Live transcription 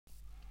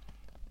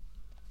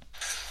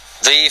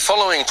The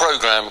following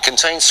programme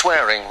contains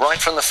swearing right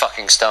from the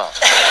fucking start.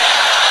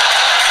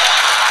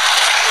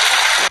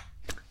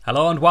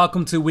 Hello and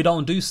welcome to We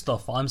Don't Do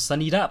Stuff. I'm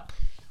Sunny Dapp.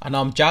 And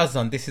I'm Jazz,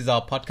 and this is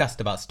our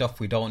podcast about stuff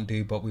we don't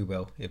do, but we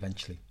will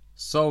eventually.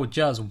 So,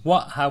 Jazz,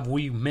 what have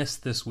we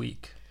missed this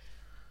week?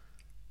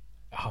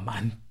 Oh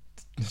man,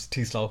 it's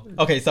too slow.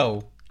 Okay,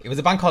 so it was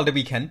a bank holiday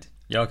weekend.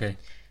 Yeah, okay.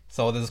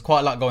 So there's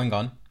quite a lot going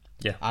on.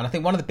 Yeah. And I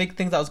think one of the big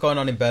things that was going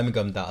on in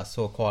Birmingham that I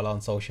saw quite a lot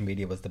on social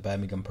media was the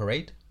Birmingham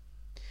Parade.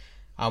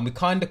 And we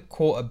kind of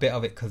caught a bit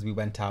of it because we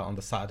went out on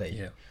the Saturday.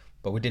 Yeah.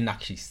 But we didn't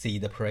actually see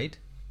the parade.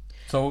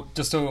 So,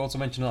 just to also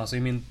mention that, so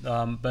you mean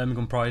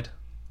Birmingham Pride?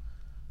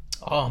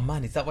 Oh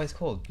man, is that what it's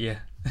called? Yeah.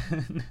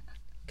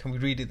 Can we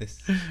redo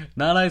this?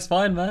 No, it's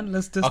fine, man.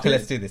 Let's just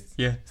let's do this.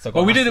 Yeah. So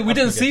well, we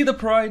didn't see the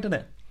parade, didn't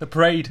it? The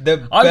parade.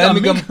 The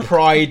Birmingham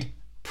Pride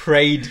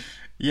Parade.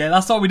 Yeah,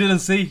 that's what we didn't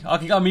see.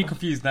 I got me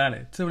confused now.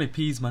 Too many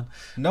P's, man.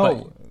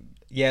 No.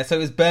 Yeah, so it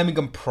was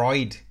Birmingham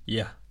Pride.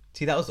 Yeah.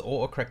 See, that was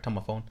autocorrect on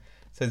my phone.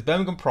 So it's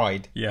Birmingham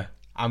Pride. Yeah.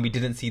 And we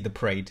didn't see the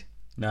parade.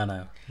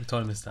 No. We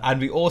totally missed that.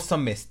 And we also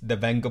missed the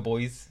Venga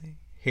Boys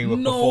who were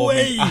No performing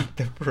way! at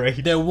the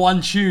parade. Their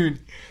one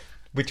tune.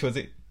 Which was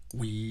it?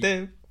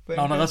 No,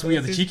 that's We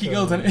Are the Cheeky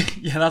Girls, isn't it?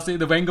 Yeah, that's it.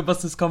 The Venga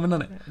Busters coming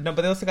on it. No,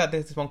 but they also got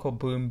this one called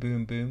Boom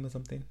Boom Boom or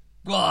something.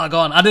 Oh, go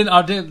on. I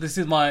didn't. This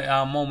is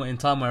my moment in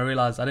time where I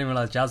didn't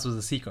realize Jazz was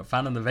a secret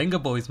fan of the Venga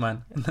Boys,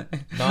 man.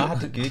 No, I had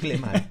to Google it,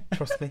 man.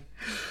 Trust me.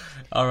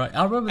 All right,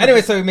 I remember.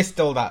 Anyway, so we missed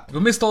all that.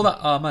 We missed all that.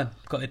 Oh man,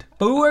 got it.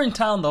 But we were in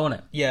town, though,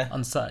 wasn't it? Yeah.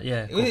 On Saturday,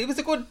 yeah. Cool. It was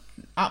a good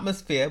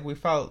atmosphere. We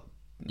felt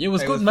It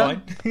was good,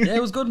 man. Yeah,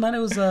 it was good, man. It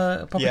was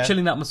a proper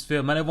chilling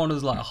atmosphere, man. Everyone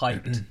was like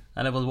hyped,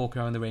 and everyone was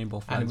walking around the rainbow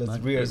flags, and it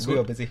was man.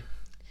 real busy.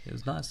 It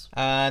was nice.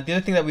 The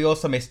other thing that we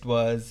also missed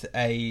was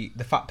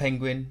the Fat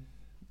Penguin.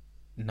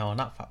 No,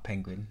 not Fat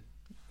Penguin.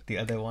 The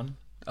other one.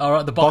 All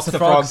right, the Box of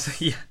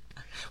Frogs. Yeah.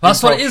 Well,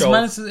 that's what it is, show.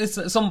 man.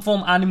 It's some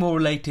form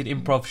animal-related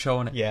improv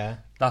show, innit? Yeah.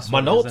 That's my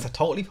what notes are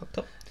totally fucked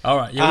up. All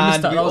right, yeah, we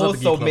missed that. And That we was at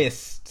the also Geek Club.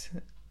 missed.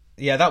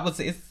 Yeah, that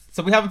was.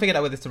 So we haven't figured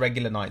out whether it's a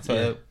regular night.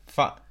 So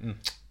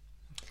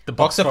The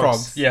Box of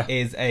Frogs yeah,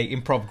 is a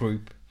improv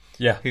group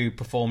yeah, who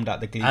performed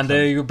at the Glee and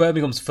Club.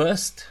 Birmingham's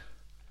first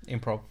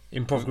Improv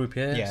group,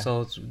 yeah.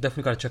 So it's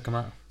definitely got to check them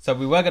out. So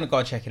we were going to go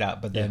and check it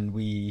out, but then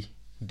we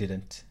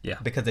didn't. Yeah.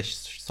 Because the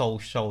show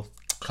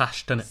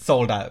Clashed, didn't it?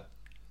 sold out.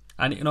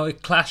 And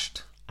it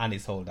clashed. And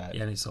it sold out.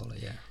 Yeah, and it sold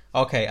it. Yeah.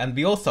 Okay, and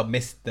we also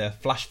missed the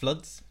flash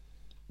floods.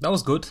 That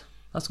was good.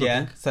 That's good.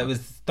 Yeah, thing. so it was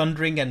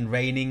thundering and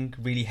raining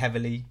really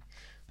heavily.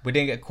 We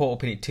didn't get caught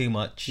up in it too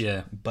much.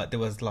 Yeah. But there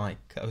was I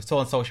saw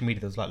on social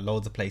media there was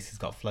loads of places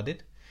got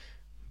flooded.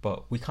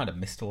 But we kind of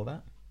missed all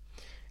that.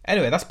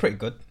 Anyway, that's pretty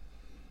good.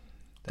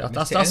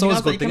 That's always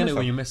a good thing, isn't it,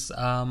 when you miss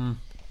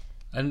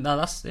and no,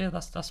 that's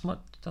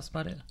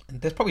about it.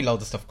 There's probably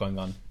loads of stuff going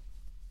on.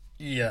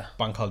 Yeah.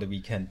 Bank holiday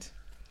weekend.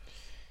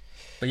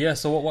 But yeah,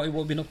 so what have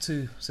you been up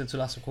to since we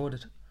last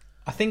recorded?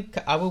 I think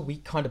our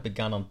week kind of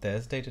began on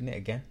Thursday, didn't it,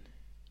 again?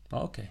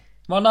 Oh, okay.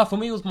 Well, no, for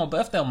me it was my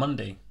birthday on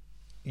Monday.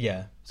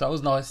 Yeah. So that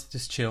was nice,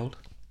 just chilled.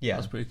 Yeah. That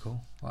was pretty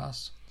cool. Wow.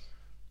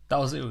 That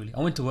was it, really. I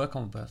went to work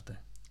on my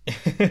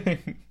birthday.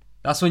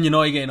 That's when you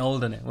know you're getting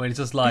old, innit? When it's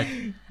just like,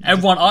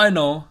 everyone I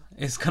know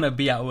is going to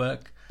be at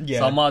work. Yeah.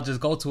 So I might just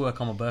go to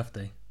work on my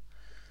birthday.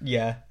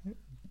 Yeah.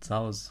 So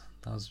that was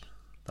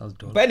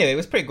dope. But anyway, it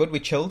was pretty good. We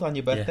chilled on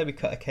your birthday. Yeah. We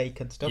cut a cake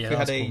and stuff. Yeah, We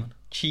had that's cool,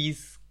 man.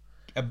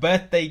 a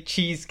birthday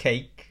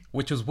cheesecake.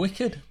 Which was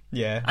wicked.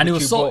 Yeah. And it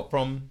was so... bought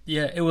from...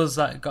 Yeah, it was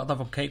got that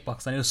from Cake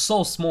Box, and it was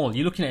so small.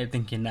 You're looking at it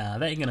thinking, nah,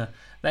 they ain't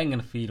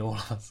gonna feed all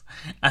of us.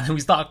 And then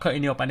we started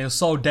cutting it up, and it was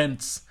so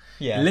dense.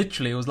 Yeah.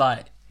 Literally, it was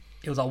like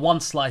one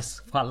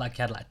slice, felt like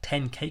you had like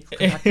 10 cakes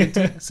packed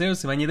into it.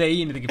 Seriously, when you're there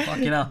eating it, you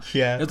fucking hell.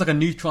 Yeah. It was like a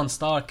neutron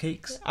star of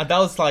cakes. And that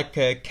was like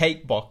a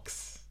Cake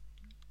Box.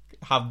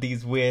 Have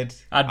these weird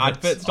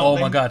adverts. Oh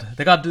my god,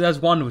 there's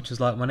one which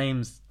is like, my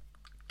name's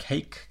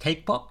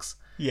Cake Box.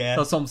 Yeah.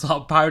 So some sort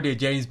of parody of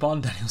James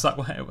Bond, and it was like,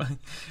 wait.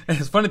 And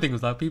the funny thing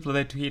was like, people are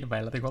there tweeting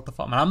about it, like, what the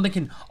fuck, man? I'm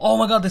thinking, oh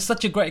my god, they're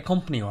such a great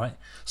company, right?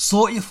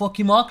 Sort your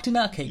fucking marketing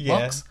out, Cake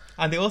Box.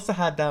 And they also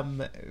had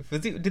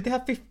did they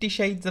have 50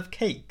 Shades of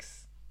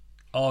Cakes?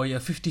 Oh yeah,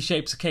 50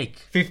 Shapes of Cake.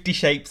 50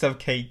 Shapes of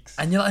Cakes.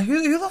 And you're like,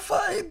 who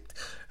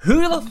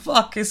the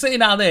fuck is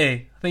sitting out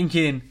there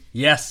thinking,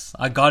 yes,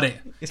 I got it.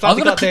 It's I like was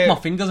they gonna got click their- my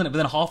fingers in it, but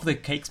then half of the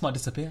cakes might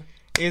disappear.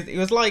 It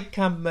was like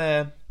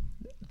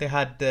they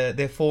had their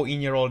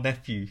 14-year-old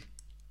nephew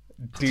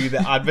do the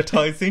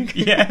advertising.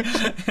 Yeah.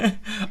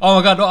 Oh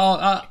my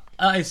god,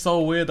 that is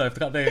so weird though. If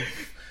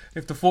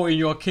the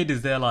 14-year-old kid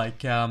is there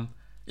like, yeah,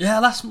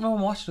 last time I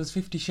watched was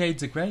 50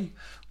 Shades of Grey.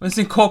 Let's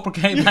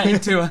incorporate that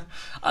into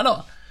I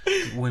don't.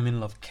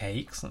 Women love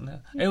cakes, and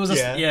it was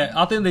just,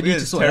 I think they need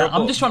to sort it out.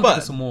 I'm just trying to think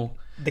of some more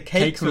the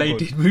cakes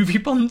cake-related movie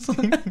puns.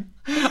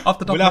 Off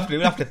the top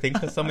we'll have to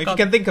think of some. If you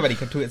can think of any, you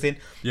can tweet us in.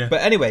 Yeah.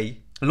 But anyway,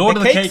 Lord the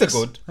of the cakes Cakes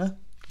are good. Huh?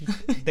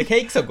 The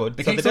cakes are good,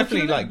 The so cakes they're are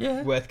definitely good,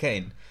 yeah. worth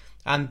getting.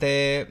 And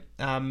their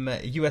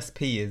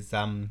USP is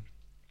that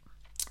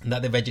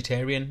they're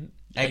vegetarian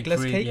eggless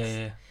Egg-free, cakes.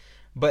 Yeah.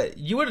 But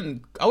I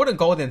wouldn't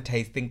go there and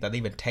think that they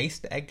even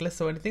taste eggless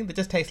or anything. They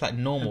just taste like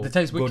normal They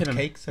taste good wicked.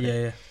 cakes.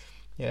 Yeah.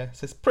 Yeah,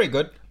 so it's pretty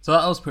good. So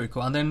that was pretty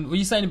cool. And then were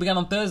you saying it began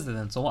on Thursday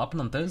then? So what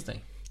happened on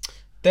Thursday?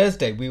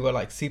 Thursday, we were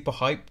like super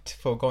hyped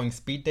for going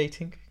speed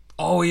dating.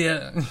 Oh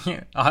yeah,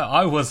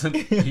 I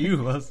wasn't.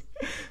 You was.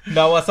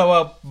 No,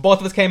 so both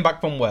of us came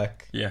back from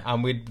work. Yeah.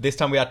 And this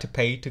time we had to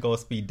pay to go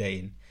speed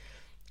dating.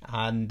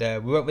 And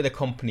we went with a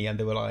company and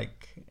they were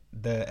like,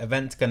 the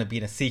event's going to be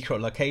in a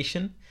secret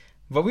location.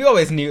 But we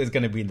always knew it was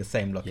going to be in the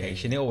same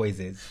location. Yeah. It always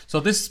is. So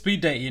this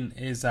speed dating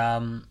is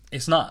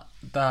it's not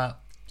that,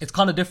 it's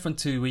kind of different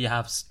to where you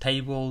have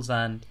tables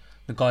and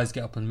the guys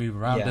get up and move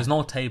around. Yeah. There's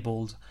no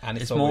tables. And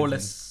it's more or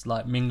less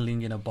like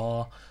mingling in a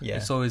bar. Yeah.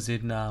 It's always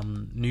in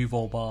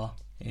Nouveau Bar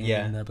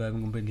in the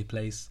Birmingham Brindley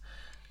Place.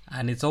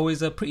 And it's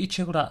always a pretty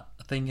chilled out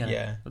thing.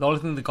 Yeah. The only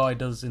thing the guy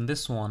does in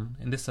this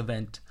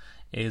event,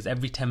 is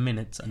every 10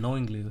 minutes,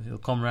 annoyingly, he'll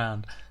come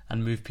around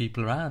and move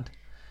people around.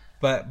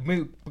 But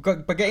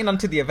getting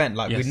onto the event,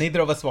 like Yes. neither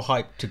of us were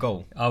hyped to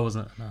go. I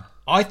wasn't, no.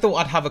 I thought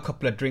I'd have a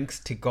couple of drinks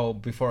to go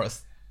before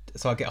us,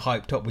 so I get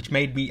hyped up, which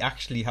made me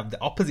actually have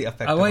the opposite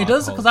effect. Well, of it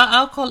does, alcohol. because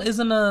alcohol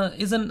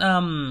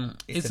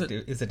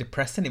It's a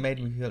depressant. It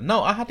made me feel.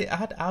 No, I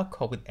had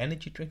alcohol with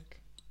energy drink.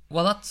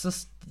 well, that's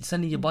just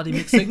sending your body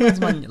mixed signals,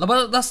 man.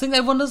 But that's the thing,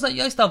 everyone does that. I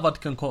used to have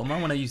vodka and coke,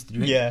 man, when I used to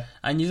drink. Yeah.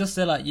 And you just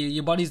say, like,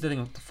 your body's thinking,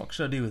 what the fuck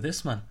should I do with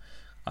this, man?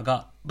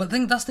 But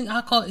that's the thing,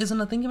 alcohol isn't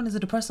a thing, even it's a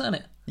depressant,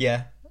 isn't it?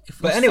 Yeah. It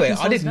But fucking anyway, I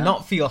slows did down.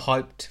 not feel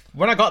hyped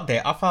when I got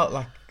there. I felt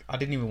like I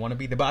didn't even want to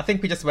be there. But I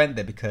think we just went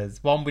there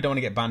because one, we don't want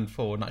to get banned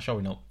for not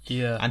showing up.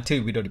 Yeah. And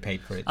two, we'd already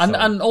paid for it. And so-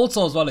 and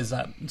also as well is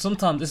that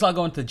sometimes it's like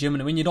going to the gym,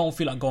 and when you don't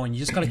feel like going, you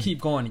just gotta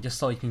keep going just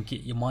so you can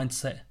get your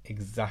mindset.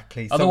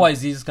 exactly. So-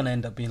 Otherwise, you're just gonna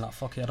end up being like,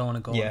 "Fuck it, I don't want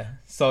to go." Yeah.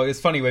 So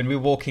it's funny when we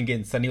were walking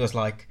in, Sonny was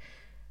like,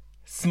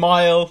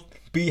 "Smile,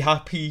 be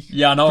happy,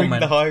 Yeah, I know, bring man.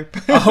 the hype."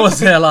 I was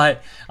there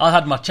like, I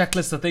had my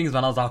checklist of things,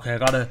 man. I was like,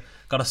 okay, I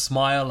gotta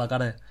smile. I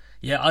gotta.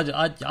 Yeah, I'm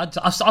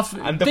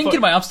the thinking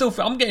about it.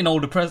 I'm getting all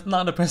depressed,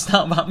 not depressed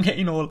now, but I'm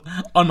getting all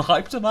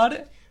unhyped about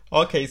it.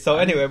 Okay, so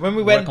anyway, when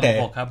we went work on my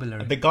there,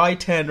 vocabulary. the guy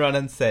turned around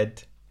and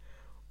said,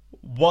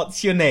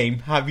 "What's your name?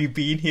 Have you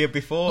been here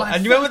before?" Like,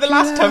 and you remember the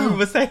fucking last time hell. we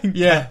were saying,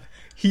 Yeah. that?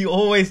 He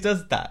always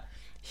does that.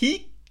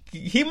 He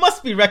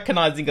must be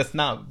recognizing us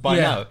by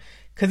Yeah. now.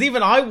 Because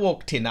even I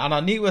walked in and I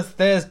knew it was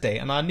Thursday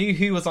and I knew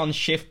who was on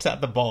shift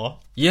at the bar.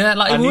 Yeah,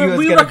 like I knew he was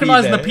we gonna be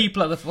recognizing the there.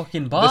 people at the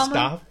fucking bar, The man.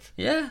 staff.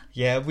 Yeah.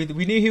 Yeah, we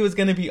knew who was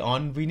going to be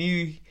on. We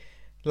knew,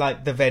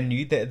 like, the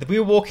venue. We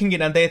were walking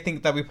in and they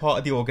think that we're part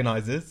of the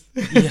organisers.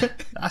 Yeah,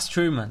 that's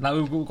true, man. Like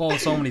we've gone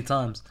so many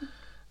times.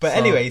 But So-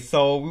 anyway,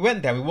 so we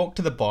went there, we walked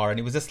to the bar, and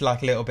it was just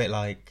like a little bit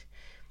like,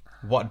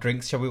 what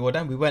drinks shall we order?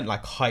 And we weren't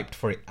like hyped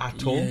for it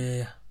at all.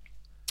 Yeah,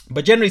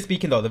 But generally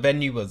speaking, though, the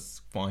venue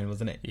was fine,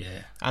 wasn't it?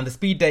 yeah. And the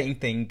speed dating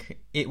thing,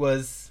 it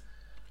was.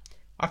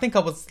 I think I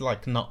was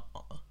like not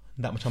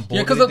that much on board.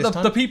 Yeah, because with it this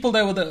the time. people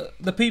they were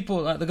the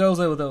people, like the girls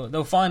they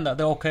were fine, that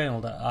they're okay and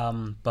all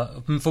that.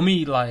 But for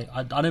me, like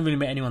I didn't really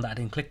meet anyone that I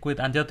didn't click with.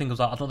 And the other thing was,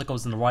 like, I don't think I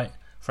was in the right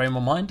frame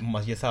of mind.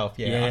 Yourself,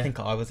 yeah. I Yeah. think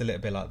I was a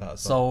little bit like that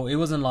as well. So it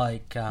wasn't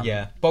like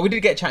Yeah, but we did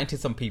get chatting to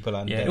some people,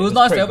 and yeah. It was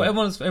nice. pretty good.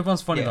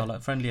 Everyone's funny Yeah. though,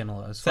 like friendly and all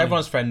that. It was So funny.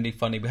 everyone's friendly,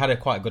 funny. We had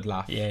quite a good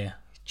laugh. yeah.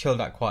 Chilled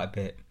out quite a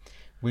bit.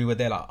 We were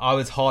there, like, I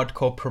was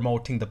hardcore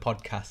promoting the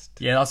podcast.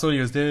 Yeah, that's all he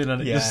was doing,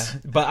 and it Yeah,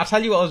 just but I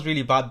tell you what was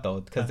really bad though,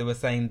 because they were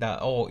saying that,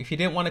 oh, if you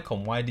didn't want to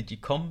come, why did you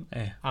come?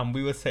 Yeah. And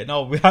we were saying,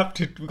 no, we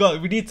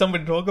need someone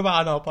to talk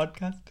about on our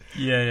podcast.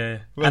 yeah.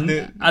 When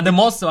And then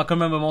most, I can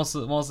remember most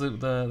of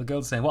the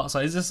girls saying, "What? So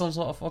is this some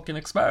sort of fucking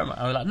experiment?"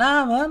 I was like,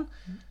 "Nah, man,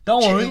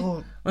 don't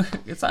Chill. worry,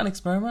 it's not an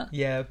experiment."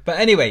 Yeah, but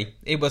anyway,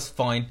 it was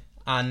fine,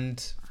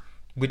 and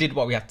we did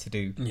what we had to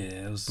do. Yeah,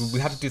 it was. We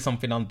had to do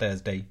something on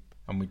Thursday,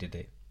 and we did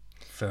it.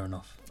 Fair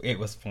enough. It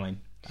was fine.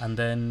 And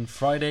then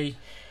Friday,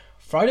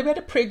 Friday we had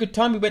a pretty good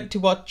time. We went to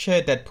watch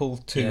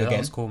Deadpool 2 yeah, again. that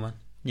was cool, man.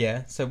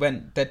 Yeah, so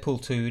went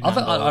Deadpool 2. I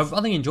think Nando's.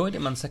 I think I enjoyed it,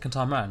 man. Second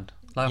time round,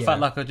 like I Yeah. felt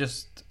like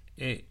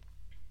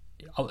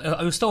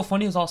it was still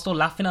funny. I was still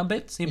laughing at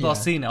bits, even though I Yeah.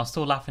 seen it. I was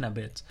still laughing at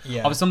bits. Yeah.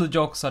 Obviously, some of the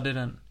jokes I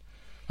didn't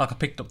like. I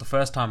picked up the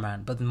first time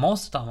round, but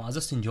most of the time I was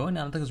just enjoying it.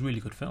 And I think it was a really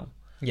good film.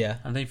 Yeah.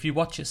 And then if you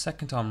watch it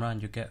second time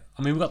round, you get.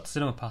 I mean, we got the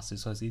cinema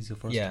passes, so it's easier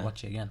for us Yeah. to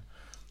watch it again.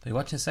 But you're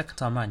watching it second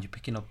time round, you're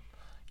picking up.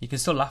 You can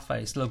still laugh at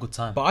it. It's still a good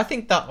time. But I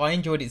think that I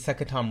enjoyed it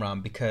second time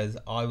round because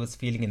I was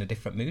feeling in a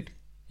different mood.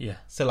 Yeah.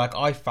 So, like,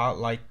 I felt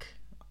like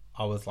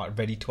I was, like,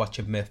 ready to watch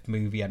a myth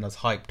movie and I was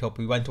hyped up.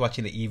 We went to watch it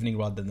in the evening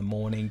rather than the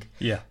morning.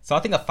 Yeah. So I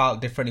think I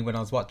felt differently when I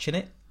was watching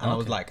it. And I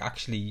was, Okay. like,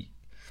 actually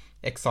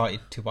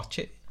excited to watch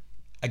it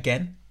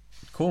again.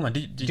 Cool, man.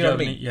 Did you you know have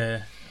what I any? mean?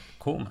 Yeah.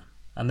 Cool, man.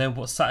 And then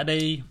what,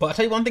 Saturday? But I'll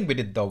tell you one thing we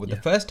did, though. With Yeah.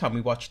 the first time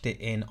we watched it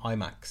in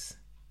IMAX.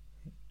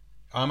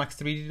 IMAX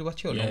 3D, did you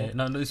watch it? Or Yeah.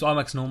 normal? No, it's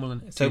IMAX normal.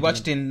 And So we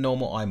watched it in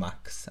normal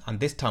IMAX. And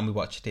this time we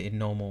watched it in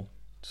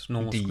just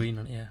normal D.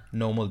 screen. Yeah.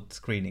 normal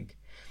screening.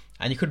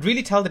 And you could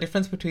really tell the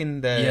difference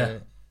between the Yeah.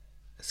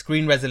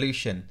 screen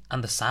resolution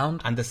And the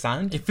sound. and the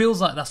sound. It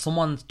feels like that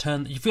someone's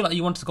turned. You feel like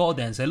you want to go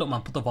there and say, "Look,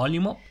 man, put the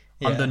volume up."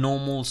 on Yeah. the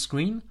normal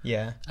screen,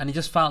 Yeah. and it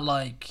just felt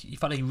like you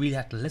really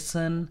had to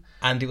listen.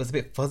 And it was a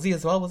bit fuzzy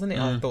as well, wasn't it?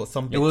 I thought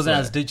some It bits wasn't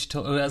were- as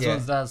digital, as Yeah.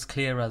 wasn't as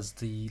clear as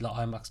the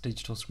IMAX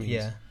digital screens.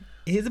 Yeah.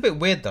 It's a bit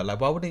weird though. Like,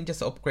 why wouldn't you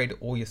just upgrade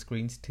all your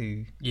screens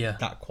to Yeah.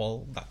 that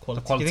quality?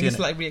 quality, Do you think it's innit?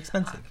 like really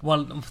expensive?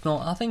 Well, no,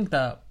 I think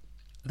that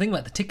the thing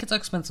about the tickets are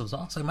expensive as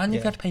well. So imagine if you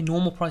Yeah. had to pay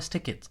normal price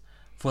tickets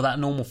for that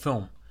normal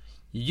film,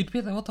 you'd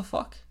be like, what the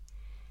fuck?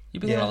 You'd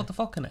be Yeah. like, what the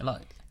fuck, innit?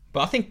 Like,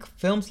 But I think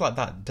films like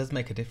that does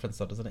make a difference,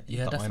 though, doesn't it?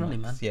 Yeah, The definitely,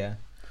 IMAX, man. Yeah.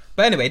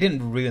 But anyway, it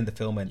didn't ruin the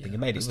film or anything. Yeah. It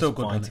made it It's was still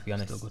good, fine, innit? to be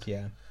honest. Still good.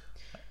 Yeah.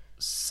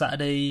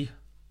 Saturday,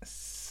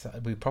 So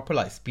we proper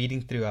like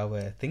speeding through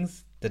our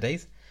things, the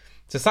days.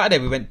 So Saturday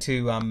we went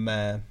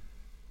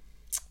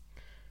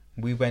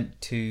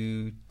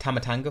to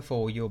Tamatanga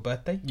for your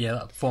birthday. yeah,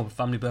 that for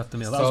family birthday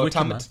meal. That was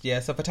wicked, man.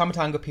 So for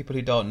Tamatanga, people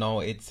who don't know,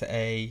 it's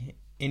a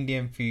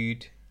Indian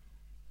food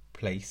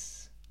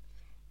place.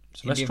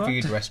 It's a Indian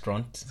restaurant? food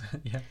restaurant.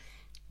 Yeah.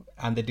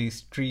 And they do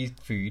street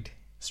food.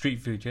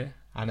 Street food, yeah?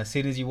 And as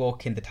soon as you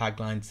walk in, the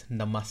tagline's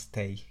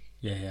Namaste.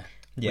 Yeah, yeah.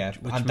 Yeah,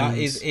 Which and that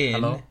means is in.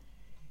 hello?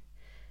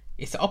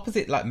 It's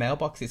opposite like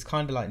mailbox. It's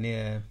kind of like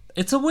near.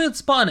 It's a weird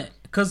spot, innit?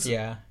 Because,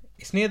 Yeah,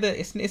 it's near the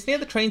it's near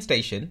the train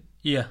station.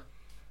 yeah.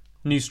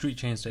 New Street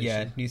train station.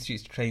 Yeah, New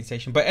Street train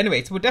station. But anyway,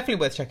 it's definitely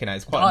worth checking out.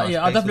 It's quite. A nice yeah,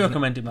 I place, definitely isn't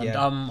recommend it, man.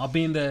 Yeah. I've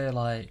been there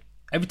like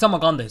every time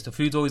I've gone there, the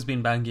food's always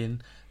been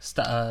banging.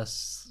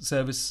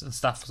 Service and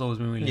staff has always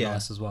been really Yeah.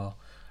 nice as well,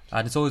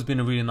 and it's always been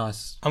a really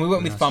nice. And we went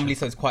really with nice family, trip.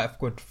 so it's quite a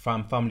good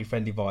family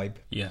friendly vibe.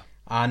 Yeah,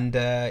 And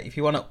if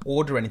you want to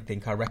order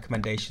anything, our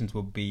recommendations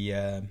would be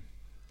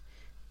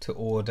to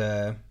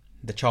order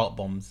the chart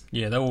bombs,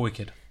 yeah, they were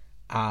wicked.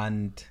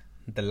 and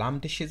the lamb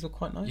dishes were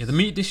quite nice. Yeah, the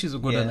meat dishes were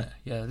good, Yeah. innit?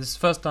 Yeah, this is the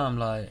first time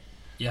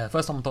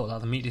first time I thought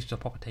that the meat dishes are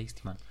proper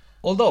tasty, man.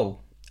 Although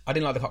I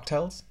didn't like the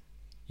cocktails.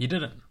 You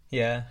didn't.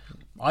 Yeah,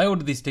 I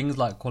ordered these things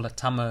like called a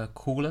Tama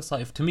Coolers.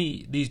 Like, if to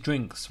me these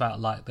drinks felt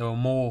like they were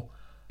more.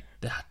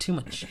 They had too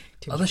much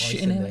Too other much shit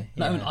ice in in there. there,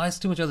 Not even yeah. ice,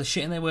 too much other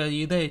shit in there. Where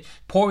they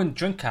pouring the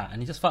drink out,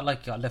 and you just felt like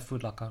you got left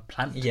with like a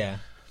plant. yeah,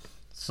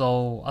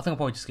 So I think I'll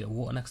probably just get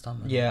water next time.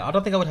 Man. yeah. I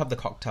don't think I would have the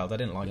cocktails. I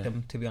didn't like Yeah.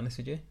 them, to be honest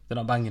with you. They're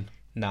not banging.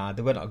 Nah,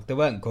 they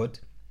weren't good.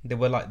 They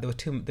were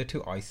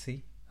too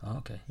icy. Oh,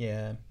 okay.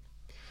 Yeah,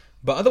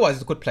 but otherwise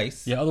it's a good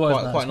place. Yeah.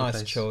 Otherwise, quite a nice, good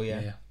place. chill.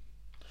 Yeah.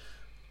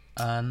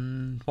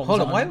 And what Hold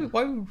was on, that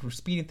why are we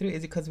speeding through? Is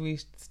it because we're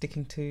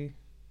sticking to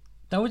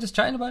No, we're just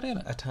chatting about it.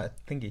 Innit? a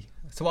thingy?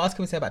 So what else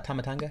can we say about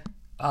Tamatanga?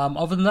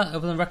 Other than that,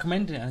 other than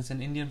recommending it, and it's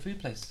an Indian food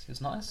place.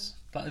 It's nice.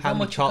 Like, How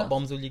many much chart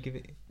bombs will you give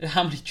it?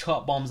 How many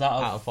chart bombs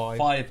out of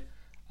 5?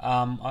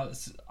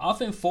 I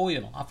think 4.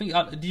 You know, I think.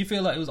 Do you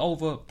feel like it was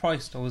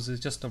overpriced, or was it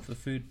just for the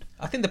food?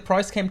 I think the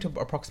price came to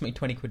approximately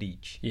 20 quid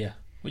each. Yeah,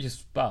 which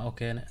is about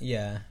okay, innit?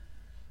 Yeah,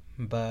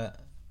 but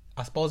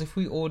I suppose if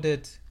we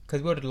ordered,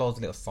 because we ordered loads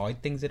of little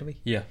side things, didn't we?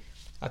 Yeah,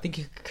 I think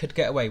you could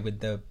get away with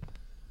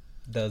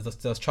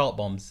those chart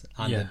bombs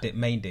and Yeah. the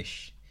main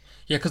dish.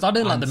 yeah, because I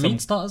didn't like And the some-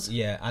 meat starters.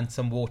 Yeah, and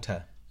some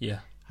water, Yeah,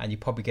 and you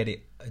probably get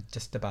it at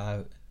just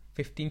about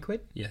 15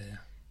 quid. yeah.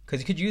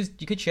 Because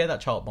you could share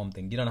that chart bomb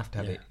thing. You don't have to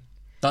have Yeah. it.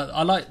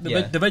 I like the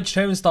Yeah. the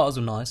vegetarian starters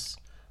were nice.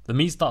 The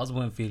meat starters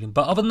weren't feeling,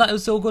 but other than that, it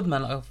was still good,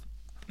 man. Like,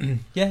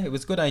 Yeah, it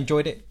was good. I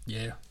enjoyed it.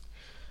 yeah,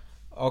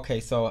 Okay,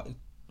 so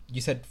you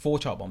said 4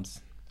 chart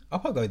bombs. I'll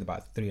probably go with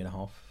about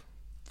 3.5.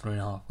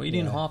 3.5. What are you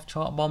doing? Yeah. Half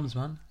chart bombs,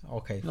 man.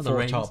 Okay, Another 4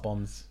 ratings. chart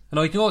bombs.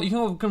 No,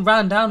 you can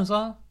round down as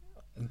well.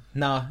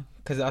 Nah,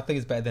 because I think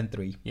it's better than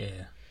 3.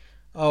 Yeah.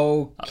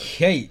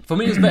 Okay, For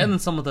me, it's better than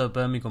some of the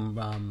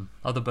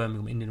other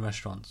Birmingham Indian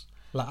restaurants.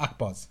 like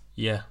Akbar's.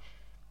 Yeah,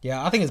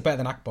 Yeah, I think it's better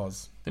than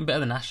Akbar's. I think better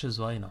than Ashes as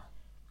well. You know,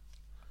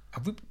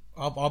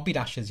 I'll beat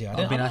Ashes. Yeah,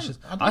 I've been Ashes.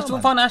 I don't I know, still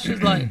man. find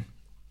Ashes like.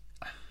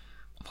 I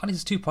find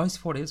it's too pricey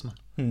for what it is, man.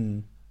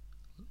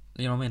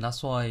 You know what I mean?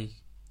 That's why.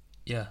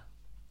 Yeah.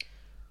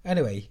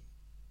 Anyway,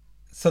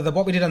 so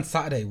what we did on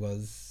Saturday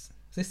was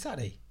this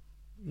Saturday.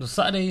 The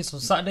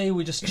Saturday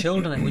we just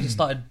chilled on it. We just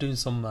started doing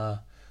some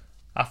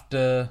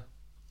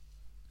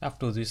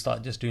afterwards we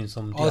started just doing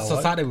some DIY. Oh,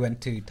 so Saturday we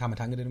went to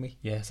Tamatanga, didn't we?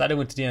 Yeah, Saturday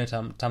went to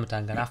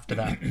Tamatanga, and after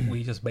that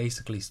we just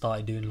basically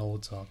started doing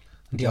loads of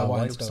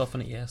DIY DIY stuff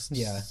in it. Yes,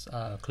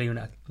 Yeah. clearing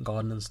out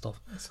garden and stuff.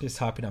 Just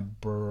helping a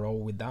bro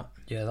with that.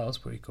 Yeah, that was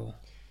pretty cool.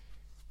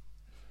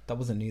 That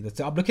wasn't new.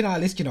 So I'm looking at our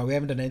list. You know, we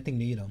haven't done anything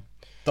new. You know,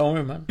 Don't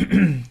worry,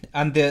 man.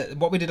 and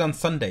what we did on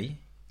Sunday.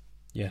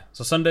 Yeah,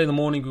 so Sunday in the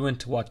morning we went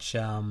to watch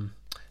the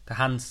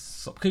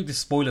keep this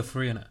spoiler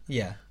free in it.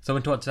 Yeah, So we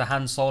went to watch the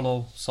Han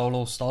Solo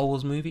Star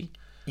Wars movie,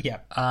 yeah.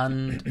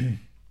 and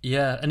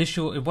yeah,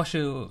 what's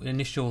your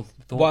initial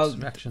thoughts, Well,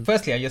 reactions?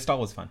 firstly, are you a Star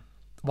Wars fan?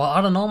 Well,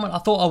 I don't know, man. I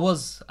thought I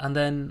was, and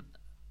then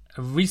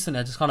recently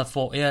I just kind of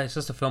thought, yeah, it's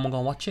just a film. I'm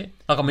gonna watch it.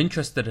 Like, I'm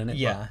interested in it.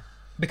 Yeah,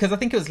 because I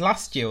think it was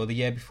last year or the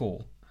year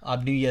before,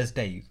 on New Year's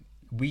Day,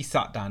 we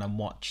sat down and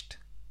watched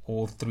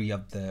all 3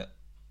 of the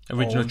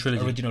Original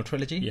original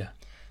trilogy. but, yeah,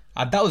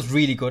 And that was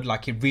really good.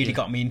 Like, it really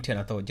got me into it. And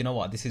I thought, you know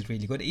what, this is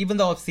really good. Even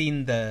though I've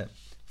seen the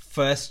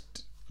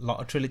first lot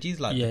of trilogies,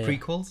 like Yeah, the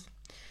prequels,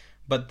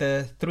 but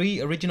the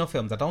 3 original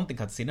films, I don't think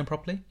I'd seen them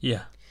properly.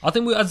 yeah. I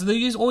think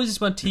always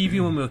used on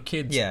TV when we were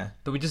kids. Yeah.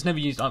 But we just never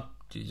used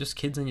just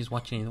kids and just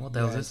watching it. What the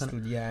hell is this?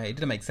 Yeah, it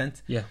didn't make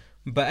sense. Yeah.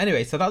 But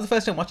anyway, so that was the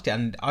first time I watched it,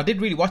 and I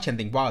did really watch it and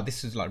think, wow,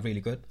 this is like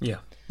really good. Yeah.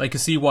 Like, you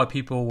see why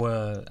people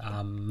were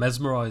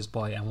mesmerized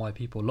by it and why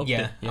people loved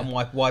it. Yeah. And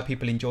why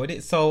people enjoyed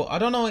it. So I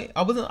don't know.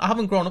 I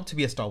haven't grown up to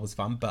be a Star Wars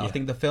fan, but I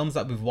think the films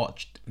that we've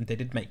watched, they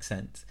did make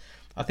sense.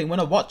 I think when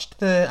I watched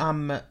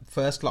the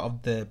first lot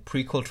of the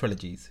prequel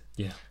trilogies,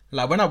 Yeah.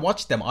 like when I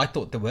watched them, I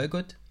thought they were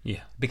good.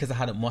 Yeah. Because I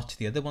hadn't watched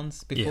the other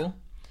ones before.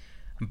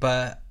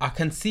 But I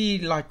can see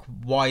like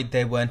why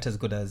they weren't as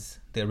good as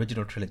the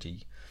original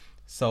trilogy.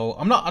 So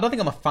I don't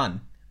think I'm a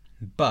fan,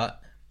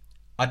 but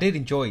I did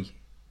enjoy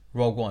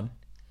Rogue One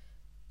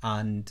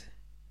and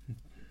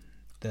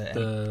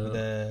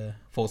the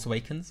Force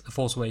Awakens. The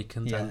Force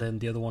Awakens, Yeah. and then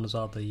the other one as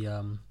well,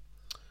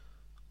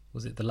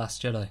 was it The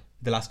Last Jedi?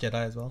 The Last Jedi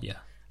as well. Yeah.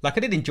 Like,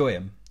 I did enjoy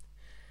them.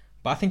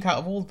 But I think out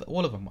of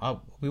all of them,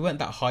 we weren't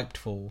that hyped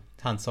for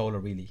Han Solo,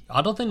 really.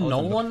 I don't think I no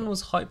wasn't one looking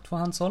was hyped for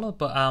Han Solo,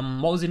 but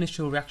what was the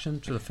initial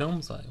reaction to the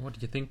films? Like, what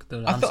did you think?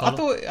 I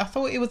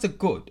thought it was a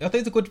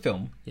good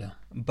film. Yeah.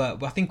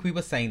 But I think we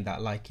were saying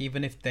that, like,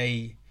 even if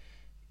they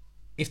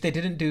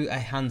didn't do a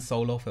Han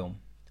Solo film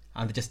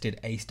and they just did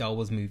a Star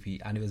Wars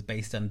movie and it was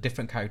based on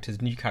different characters,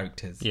 new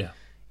characters, Yeah.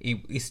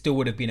 it still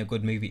would have been a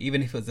good movie,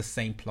 even if it was the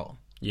same plot.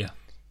 Yeah.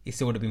 It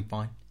still would have been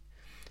fine.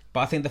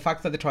 But I think the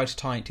fact that they tried to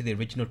tie it to the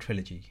original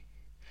trilogy,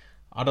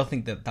 I don't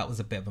think that was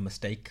a bit of a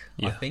mistake.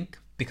 Yeah. I think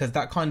because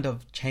that kind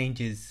of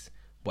changes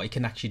what you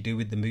can actually do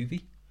with the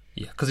movie.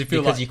 Yeah, because you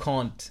feel like you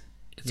can't.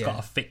 it's got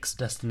a fixed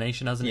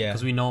destination, hasn't it? Yeah.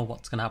 Because we know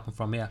what's going to happen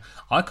from here.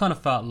 I kind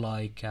of felt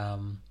like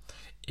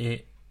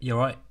you're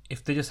right.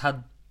 If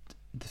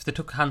they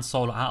took Han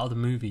Solo out of the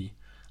movie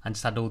and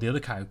just had all the other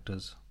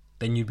characters,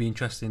 then you'd be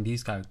interested in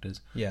these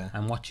characters. Yeah.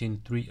 And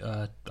watching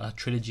a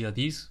trilogy of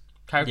these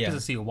characters Yeah. to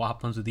see what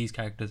happens with these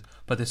characters,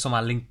 but they're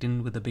somehow linked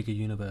in with the bigger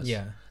universe.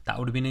 Yeah. That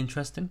would have been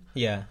interesting.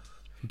 Yeah.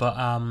 But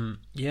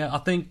I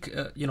think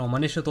my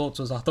initial thoughts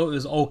was I thought it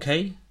was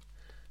okay.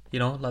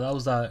 Like that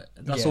was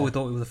that's all we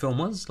thought the film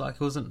was. Like,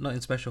 it wasn't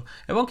nothing special.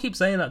 Everyone keeps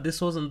saying that this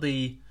wasn't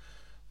the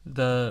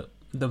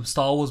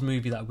Star Wars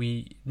movie that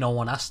no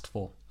one asked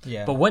for.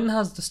 Yeah. But when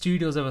has the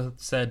studios ever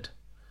said,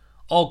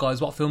 "Oh,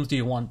 guys, what films do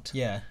you want?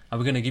 Yeah. And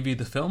we're going to give you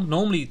the film"?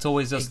 Normally, it's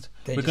always just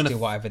They we're just gonna do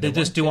whatever they they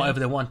just want, do yeah. whatever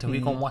they want, and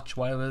we can watch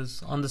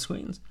whatever's on the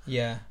screens.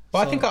 Yeah.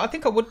 But So- I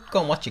think I would go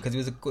and watch it because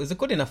it was a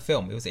good enough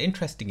film. It was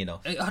interesting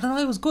enough. I don't know.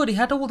 It was good. He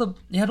had all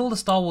the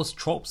Star Wars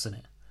tropes in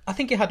it. I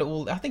think it had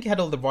all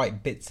the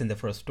right bits in there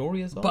for a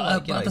story as well.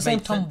 But at the same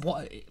made time,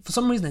 sense. for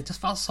some reason, it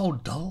just felt so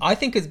dull. I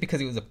think it's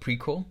because it was a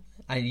prequel,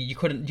 and you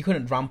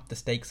couldn't ramp the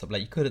stakes up.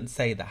 Like, you couldn't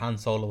say that Han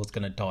Solo was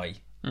gonna die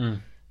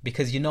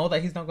because you know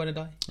that he's not gonna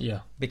die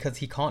Yeah. because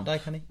he can't die,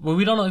 can he? Well,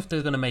 we don't know if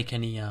they're going to make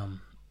any.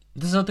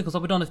 This is something because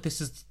we don't know if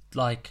this is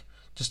like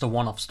just a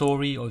one-off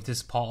story or if this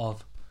is part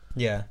of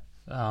Yeah.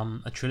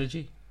 a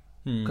trilogy.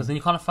 Because then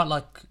you kind of felt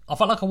like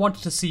I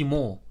wanted to see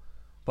more,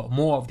 but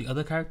more of the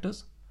other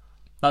characters.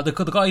 Like the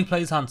guy who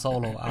plays Han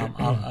Solo,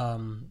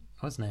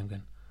 what's his name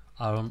again?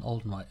 Aaron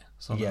Aldenwright.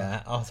 So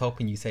Yeah, I was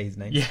hoping you say his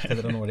name Yeah. because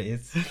I don't know what it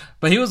is.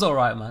 But he was all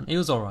right, man. He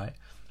was all right.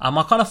 I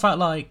kind of felt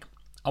like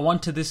I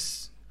wanted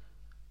this.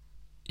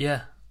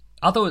 Yeah,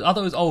 I thought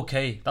it was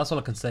okay. That's all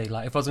I can say.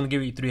 Like, if I was gonna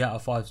give it 3 out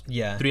of 5,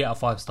 Yeah. 3 out of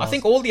 5 stars. I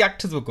think all the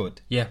actors were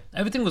good. yeah,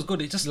 everything was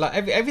good. It just Like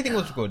everything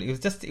was good. It was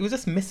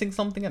just missing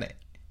something in it.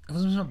 it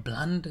was just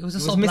bland. It was It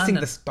just was so missing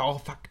bland. the star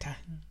factor,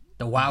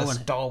 The wow the in it.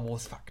 Star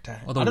Wars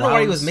factor. Or the I don't know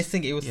what it was wows.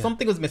 missing. It was Yeah.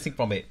 something was missing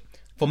from it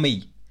for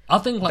me I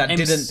think like that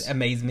didn't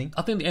amaze me.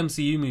 I think the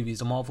MCU movies,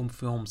 the Marvel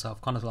films,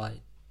 have kind of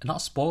like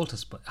not spoiled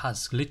us, but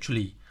has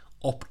literally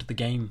upped the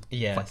game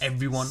Yeah, for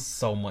everyone.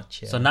 so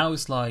much. Yeah. So now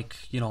it's like,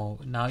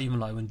 now even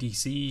like when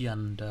DC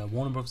and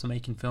Warner Bros are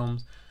making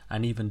films,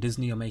 and even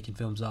Disney are making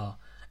films,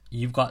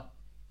 you've got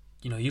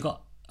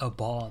a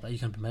bar that you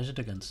can be measured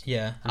against.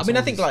 Yeah, And I mean,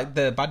 so I think it's- like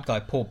the bad guy,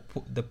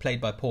 played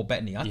by Paul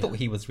Bettany. I thought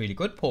he was really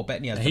good. Paul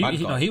Bettany as the bad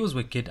guy. he was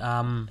wicked.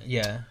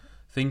 Yeah,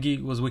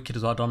 Thingy was wicked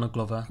as well. Donald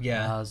Glover.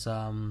 Yeah. As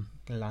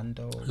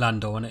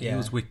Lando in it. He Yeah.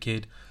 was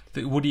wicked.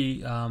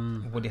 Woody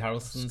Woody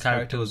Harrelson's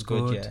character was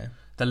good. Yeah,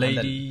 The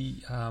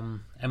lady,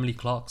 Emily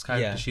Clark's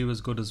character, Yeah. she was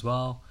good as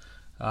well.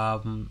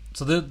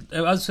 So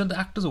as I said, the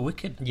actors are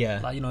wicked. Yeah.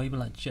 Like, even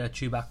like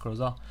Chewbacca as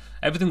well.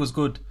 Everything was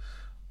good,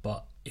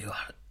 but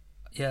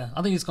yeah,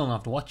 I think it's gonna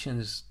have to watch it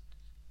and just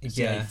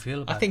see how you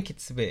feel about I think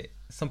it's a bit.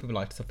 Some people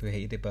liked it, some people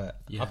hated it,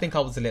 but Yeah. I think I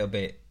was a little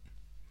bit.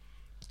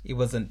 It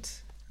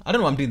wasn't. I don't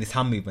know why I'm doing this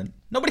hand movement.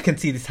 Nobody can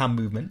see this hand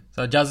movement. it.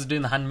 So Jazz is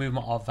doing the hand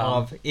movement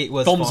of It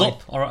was thumbs fine.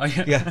 up. All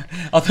right, Yeah.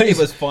 I think It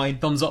was fine.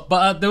 thumbs up.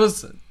 But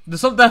there's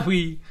something that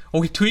we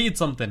tweeted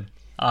something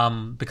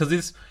because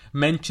this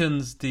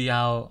mentions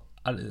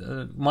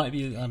might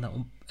be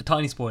a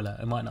tiny spoiler.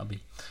 It might not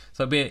be.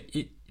 So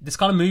this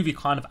kind of movie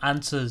kind of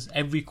answers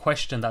every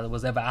question that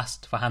was ever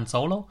asked for Han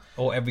Solo.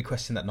 Or every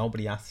question that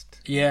nobody asked.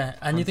 Yeah,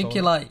 and you Han think Solo.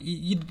 you're like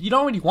you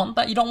don't really want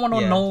that. You don't want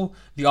to Yeah. know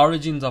the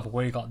origins of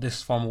where you got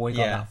this from, where you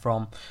got Yeah. that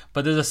from.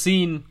 But there's a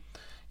scene,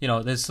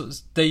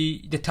 they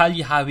tell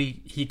you how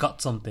he got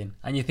something,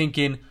 and you're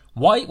thinking,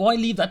 why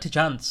leave that to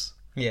chance?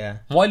 Yeah.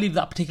 Why leave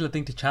that particular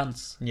thing to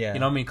chance? Yeah. You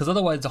know what I mean? Because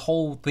otherwise the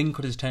whole thing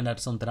could have turned out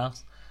to something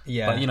else.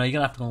 Yeah. But, you know, you're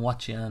going to have to go and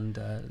watch it and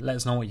let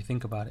us know what you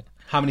think about it.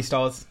 How many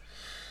stars?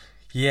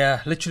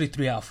 Yeah, literally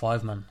 3 out of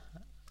 5, man.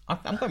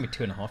 I'm going with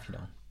 2.5, you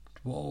know.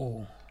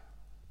 Whoa.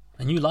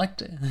 And you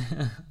liked it?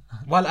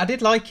 Well, I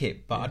did like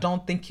it, but I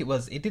don't think it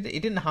was... It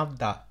didn't have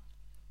that...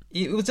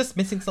 It was just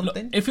missing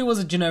something. If it was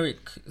a generic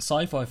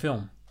sci-fi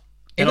film...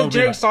 If then it I was would a be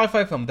generic like-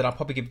 sci-fi film, then I'll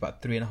probably give it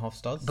about 3.5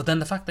 stars. But then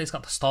the fact that it's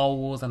got the Star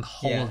Wars and the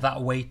whole Yeah. of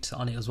that weight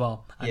on it as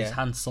well. And it's Yeah.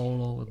 Han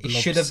Solo. It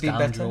should have been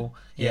better.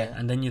 Yeah. Yeah.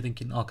 And then you're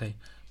thinking, okay.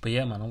 But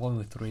yeah, man, I'm going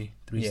with three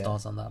Yeah.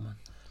 stars on that, man.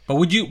 But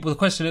would you... Well, the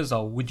question is,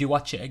 though, would you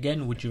watch it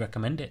again? Would you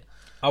recommend it?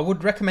 I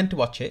would recommend to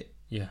watch it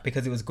Yeah.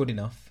 because it was good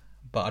enough,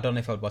 but I don't know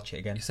if I would watch it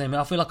again. Same.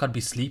 I feel like I'd be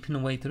sleeping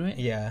away through it.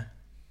 Yeah.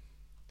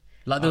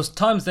 Like there was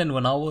times then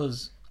when I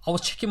was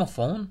checking my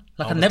phone.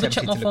 Like I was never tempted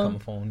checked my to look at phone. my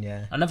phone,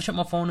 yeah. I never checked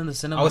my phone in the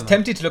cinema. I was man.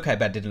 tempted to look at it,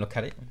 but I didn't look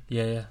at it.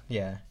 Yeah.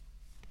 Yeah.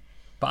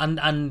 But and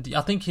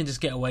I think you can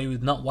just get away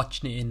with not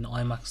watching it in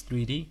IMAX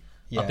 3D.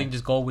 Yeah. I think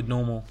just go with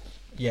normal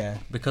Yeah.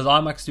 because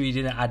IMAX 3D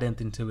didn't add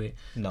anything to it.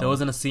 No. There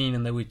wasn't a scene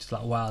and they were just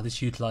like, wow,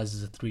 this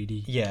utilizes a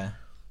 3D. Yeah.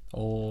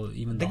 Or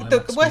even the, The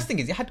IMAX worst screen. thing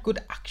is it had good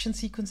action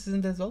sequences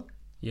in there as well.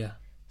 Yeah.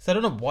 So I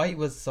don't know why it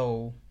was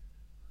so...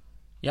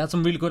 You had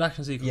some really good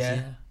action sequences. Yeah.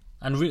 Yeah.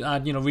 And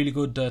you know, really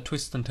good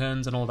twists and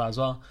turns and all that as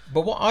well.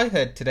 But what I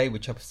heard today,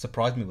 which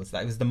surprised me, was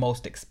that it was the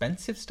most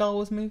expensive Star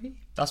Wars movie.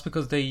 That's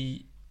because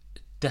they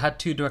had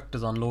two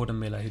directors on, Lord and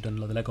Miller, who done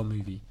the Lego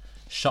Movie.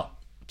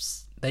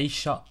 They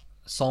shot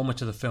so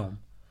much of the film,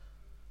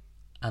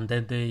 and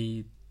then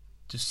they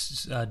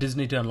just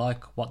Disney didn't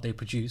like what they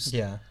produced.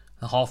 Yeah.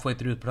 And halfway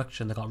through the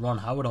production, they got Ron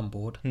Howard on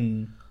board,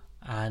 Hmm.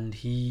 and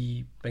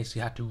he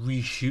basically had to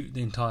reshoot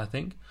the entire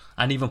thing.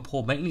 And even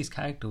Paul Bettany's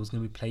character was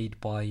going to be played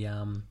by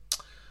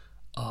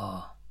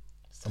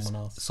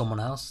Someone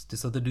else.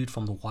 This other dude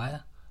from The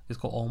Wire. He's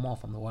called Omar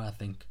from The Wire, I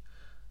think.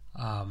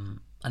 And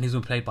he's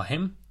going to be played by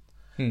him.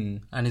 Hmm.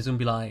 And he's going to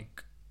be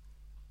like...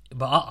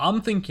 But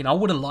I'm thinking, I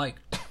would have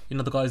liked, you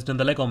know, the guys doing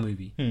the Lego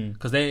Movie.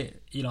 Because they,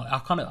 you know, I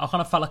kind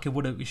of felt like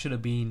it should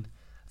have been...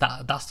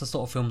 That's the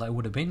sort of film that it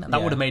would have been. And that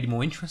Yeah. would have made it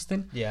more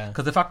interesting. Yeah.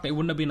 Because the fact that it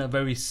wouldn't have been a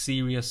very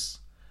serious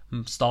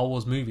Star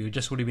Wars movie. It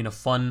just would have been a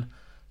fun,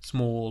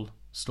 small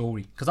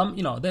story. Because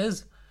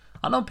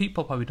I know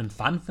people probably done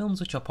fan films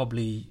which are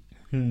probably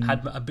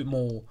had a bit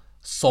more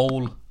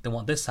soul than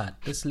what this had.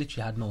 This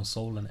literally had no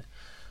soul in it.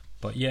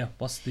 But yeah,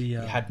 what's the...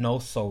 It had no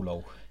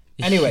solo.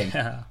 Anyway,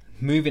 yeah.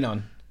 moving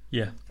on.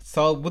 Yeah.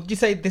 So would you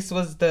say this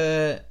was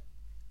the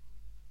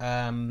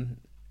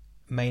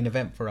main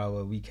event for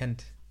our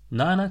weekend?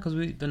 No, because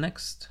the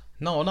next...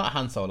 No, not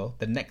Han Solo.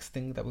 The next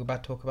thing that we're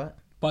about to talk about.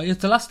 But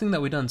it's the last thing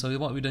that we done, so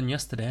what we done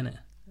yesterday, innit?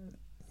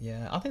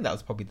 Yeah, I think that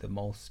was probably the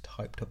most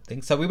hyped up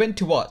thing. So we went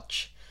to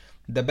watch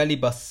the Belly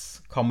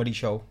Bus comedy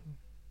show.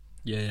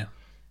 Yeah.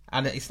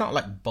 And it's not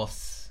like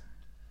bus,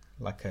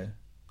 like a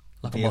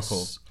Like vehicle. a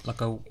bus,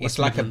 like a... It's West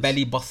like a Midlands.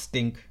 belly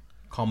busting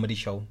comedy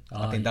show.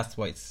 I think yeah. that's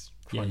what it's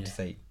trying Yeah, to yeah.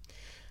 say.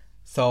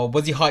 So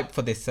was you hyped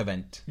for this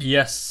event?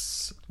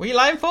 Yes. Were you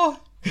lying for?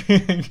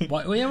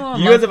 What, well, yeah, well,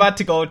 You was about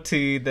to go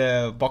to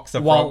the box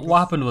of Well, frogs. what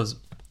happened was,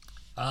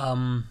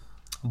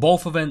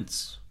 both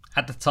events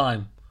at the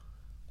time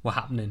were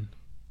happening,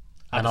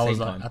 At and the I was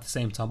same like, time. at the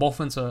same time, both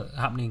events are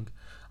happening,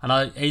 and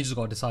I ages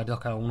ago decided,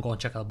 okay, I want to go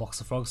and check out the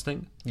Box of Frogs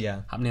thing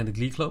Yeah. happening at the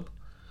Glee Club,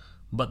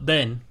 but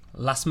then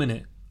last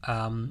minute,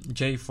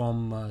 Jay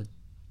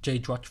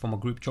Drotch from a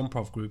group,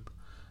 Jumprov Group,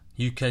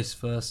 UK's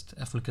first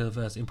ethnically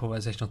diverse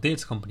improvisational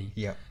theatre company,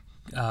 Yeah.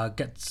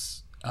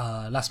 gets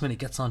last minute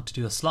gets on to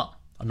do a slot,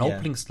 an Yeah.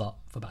 opening slot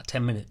for about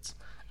 10 minutes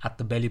at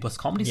the Belly Bus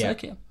Comedy Yeah.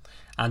 Circuit.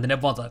 And then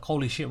everyone's like,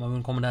 holy shit, man,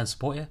 we're coming down and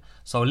support you.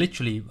 So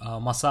literally,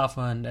 myself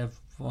and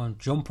everyone,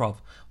 Jumprov,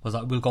 was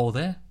like, we'll go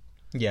there.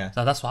 Yeah.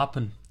 So that's what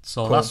happened.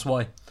 So Cool. that's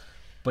why.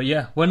 But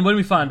yeah, when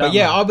we found But out,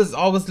 yeah, man,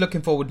 I was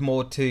looking forward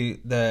more to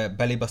the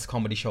Belly Bus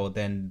comedy show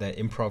than the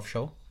improv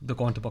show. they're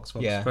going to Box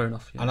Fox. Yeah. Fair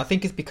enough. Yeah. And I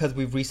think it's because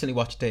we've recently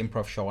watched the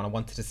improv show and I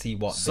wanted to see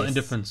what Something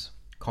this different.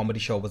 comedy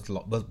show was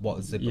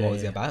it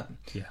Yeah. about.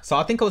 Yeah. So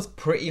I think I was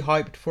pretty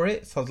hyped for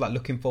it. So I was like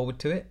looking forward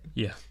to it.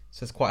 Yeah.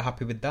 So I was quite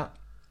happy with that.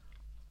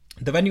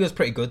 The venue was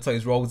pretty good. So it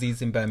was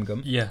Rosie's in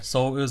Birmingham. Yeah.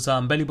 So it was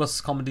Belly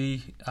Bus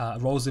Comedy,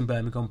 Rose in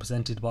Birmingham,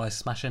 presented by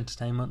Smash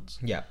Entertainment.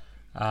 Yeah.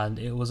 And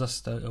it was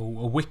just a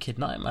wicked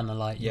night, man. And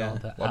like, you Yeah. know,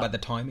 the What about the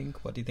timing?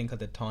 What do you think of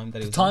the time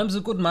that it was? times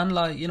are good, man.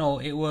 Like, you know,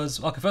 it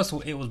was okay. First of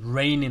all, it was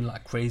raining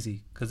like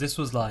crazy because this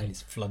was like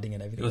It's flooding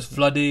and everything. it was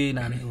flooding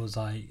and it was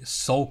like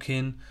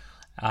soaking,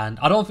 and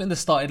I don't think they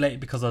started late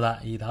because of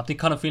that either. I think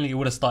kind of feeling it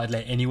would have started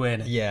late anyway.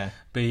 Innit? Yeah.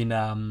 Being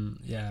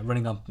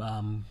running up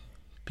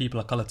people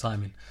of color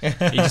timing. It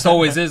just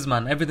always is,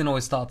 man. Everything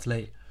always starts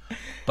late,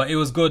 but it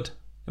was good.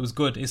 It was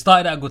good. It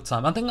started at a good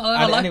time. I think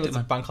I And liked it it, was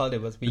man. bank holiday.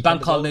 Was weekend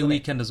Bank as well, holiday wasn't it?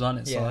 weekend as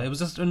well. So Yeah. it was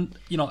just,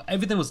 you know,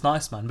 everything was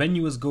nice, man.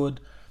 Venue was good.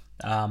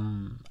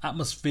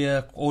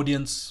 Atmosphere,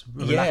 audience,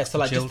 Yeah, relaxed so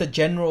like and just the chilled.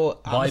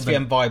 general atmosphere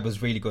and vibe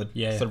was really good.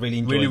 Yeah, So really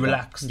enjoyed really that.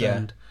 relaxed. Yeah.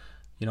 And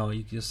you know,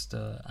 you just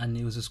and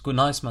it was just good,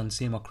 nice, man,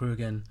 seeing my crew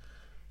again.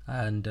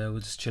 and we're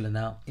just chilling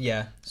out.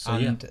 Yeah. So,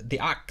 and the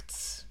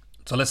acts.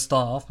 So let's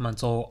start off, man.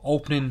 So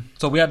opening.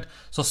 So we had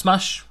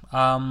Smash.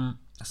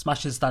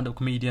 Smash is a stand-up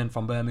comedian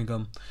from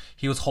Birmingham.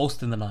 He was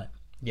hosting the night,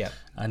 Yeah.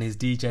 and his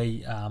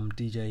DJ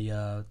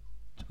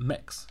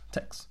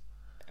Tex.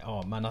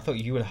 Oh man, I thought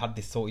you would have had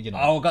this sorted, you know.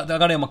 Oh, I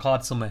got it on my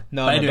card somewhere.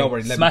 No, But no, anyway, don't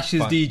worry, let me Smash's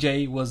find-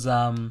 DJ was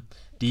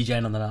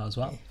DJing on the night as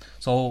well.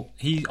 So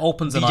he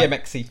opens the DJ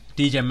night. Mexi.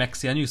 DJ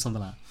Mexi, I knew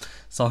something like that.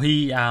 So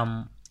he,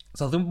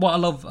 so I think what I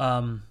love,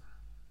 so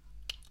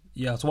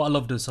what I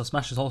loved is, so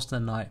Smash is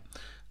hosting the night,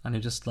 and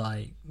he's just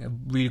like a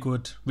really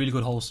good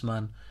host,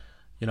 man.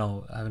 You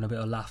know, having a bit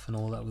of laugh and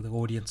all that with the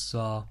audience as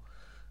well.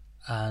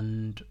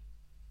 And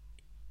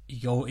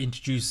he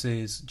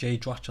introduces Jay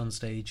Dratch on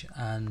stage,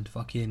 and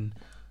fucking,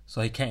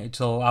 so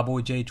our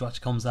boy Jay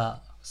Dratch comes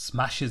out,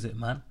 smashes it,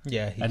 man.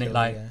 Yeah, he and it killed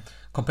like, it, yeah.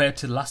 compared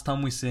to the last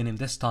time we seen him,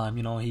 this time,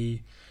 you know,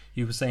 he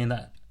was saying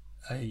that,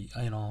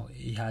 you know,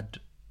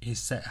 his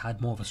set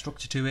had more of a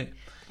structure to it.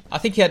 I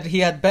think he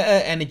had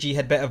better energy,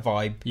 had better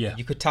vibe. Yeah.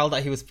 You could tell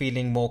that he was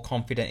feeling more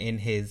confident in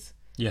his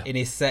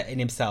set, in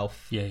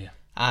himself. Yeah.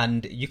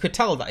 And you could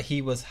tell that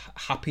he was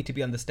happy to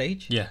be on the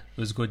stage. Yeah, it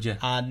was good, yeah.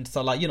 And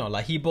so, like, you know,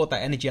 like he brought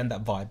that energy and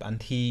that vibe,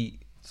 and he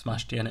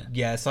Smashed it, innit?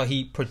 yeah, so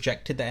he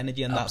projected the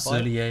energy and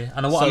Absolutely, that vibe. yeah.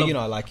 And what I So, loved, you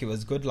know, like it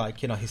was good,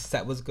 like, you know, his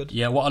set was good.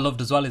 yeah, what I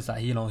loved as well is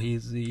that, you know,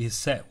 his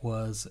set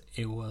was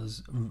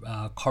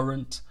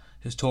current.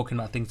 He was talking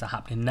about things that are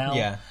happening now.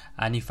 Yeah.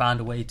 And he found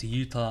a way to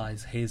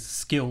utilize his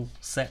skill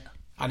set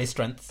And his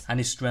strengths. and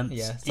his strengths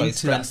Yeah, so his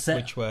into that strengths, set.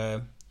 which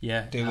were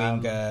Yeah,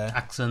 doing,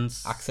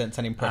 accents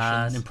and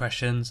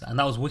impressions. and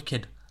that was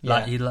wicked.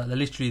 Yeah. Like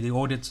literally, the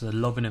audience were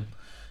loving him,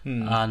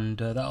 and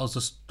that was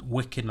just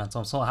wicked, man. So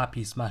I'm so happy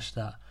he smashed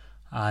that.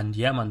 And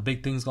yeah, man,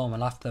 big things going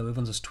on after.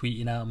 Everyone's just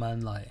tweeting out, man,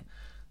 like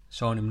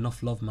showing him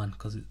enough love, man,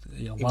 because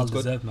well was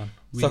good. deserved, man.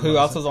 So Really who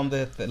well else was on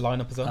the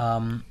lineup as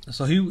well?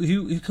 So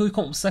who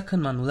come up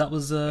second, man? That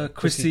was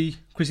Chrissy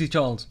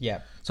Charles. Yeah.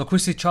 So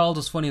Chrissy Charles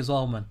was funny as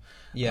well, man.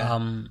 Yeah.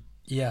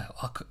 Yeah,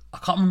 I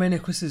can't remember any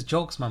of Chris's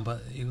jokes, man,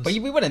 but it was. But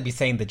we wouldn't be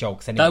saying the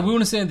jokes anyway. We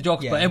wouldn't say the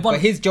jokes, Yeah, but everyone.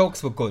 but his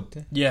jokes were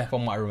good. Yeah.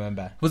 From what I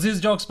remember. Was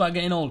his jokes about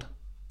getting old?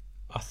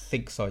 I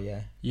think so,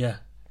 yeah. Yeah.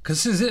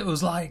 Because it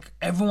was like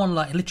everyone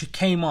like literally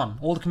came on.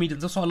 All the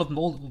comedians. That's why I love them.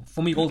 All the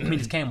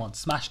comedians came on,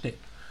 smashed it,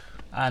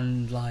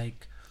 and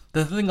like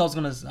the thing I was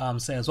gonna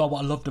say as well.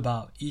 What I loved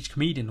about each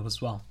comedian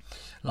was, well,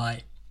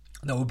 like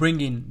they were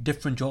bringing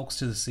different jokes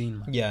to the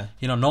scene, man. Yeah.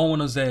 You know, no one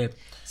was there.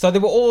 So they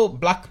were all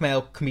black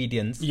male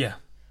comedians. Yeah.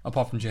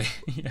 Apart from Jay.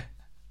 Yeah.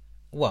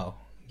 Well,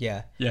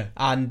 yeah. Yeah.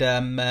 And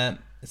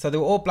so they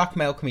were all black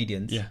male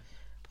comedians. Yeah.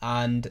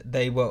 And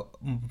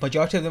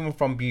majority of them were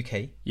from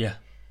UK. Yeah.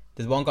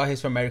 There's one guy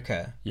who's from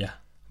America. Yeah.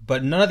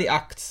 But none of the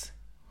acts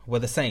were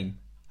the same.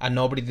 And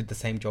nobody did the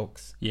same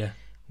jokes. Yeah.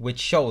 Which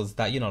shows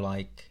that, you know,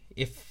 like,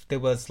 if there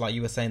was, like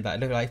you were saying, that,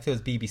 like if there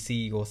was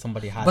BBC or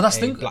somebody had But that's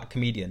a the thing- black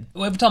comedian.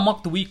 Well, every time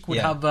Mock the Week would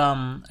Yeah. have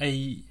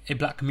a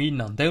black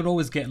comedian on, they would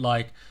always get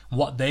like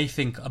what they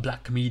think a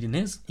black comedian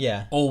is.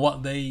 Yeah. Or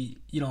what they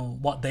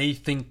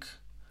think,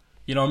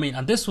 you know what I mean?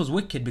 And this was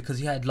wicked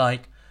because you had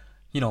like,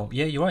 you know,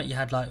 yeah, you're right, you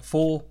had like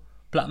 4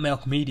 black male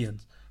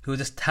comedians who were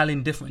just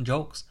telling different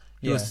jokes.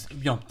 It was,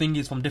 you know,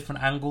 thingies from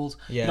different angles.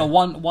 Yeah. You know,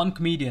 one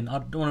comedian, I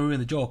don't want to ruin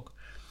the joke,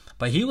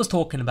 but he was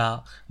talking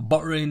about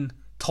buttering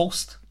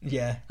toast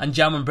Yeah. and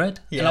jam and bread.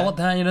 Yeah. And like, what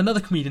the hell? And another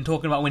comedian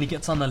talking about when he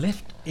gets on the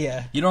lift.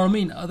 Yeah. You know what I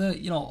mean?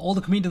 All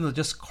the comedians are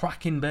just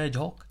cracking bare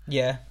joke.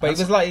 Yeah. But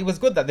it was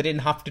good that they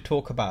didn't have to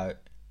talk about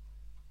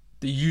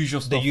The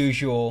usual stuff. the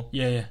usual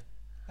Yeah.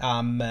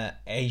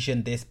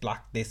 Asian this,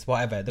 black this,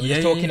 whatever. They were Yeah,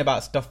 just yeah, talking yeah.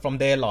 about stuff from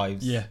their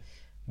lives. Yeah.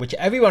 Which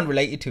everyone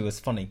related to was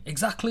funny.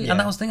 Exactly. Yeah. And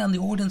that was the thing. And the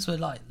audience were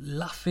like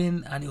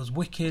laughing and it was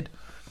wicked.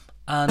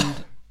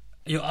 And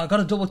I got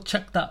to double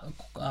check that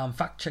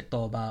fact check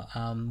though about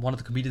one of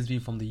the comedians being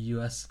from the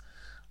US.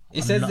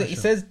 It I'm not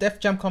says sure. Def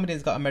Jam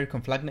Comedy's got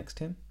American flag next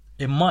to him.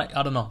 It might,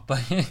 I don't know,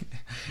 but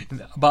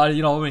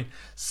you know what I mean.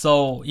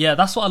 So yeah,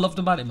 that's what I loved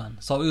about it, man.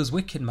 So it was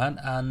wicked, man.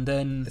 And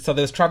then So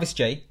there was Travis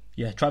J.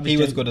 yeah, Travis He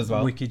J, was good as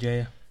well. Wicked,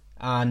 yeah.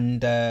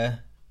 And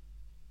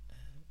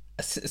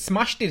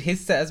Smash did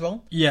his set as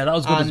well. Yeah, that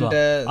was good as And,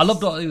 well. I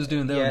loved what he was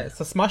doing there. Yeah,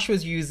 so Smash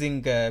was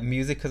using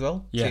music as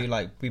well Yeah. to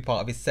like be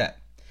part of his set.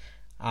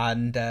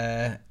 And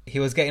he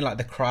was getting like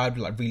the crowd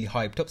like really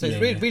hyped up. So he's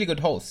Yeah, really, yeah. really good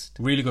host.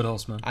 Really good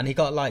host, man. And he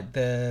got like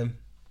the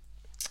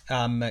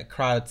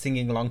crowd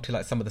singing along to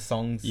like some of the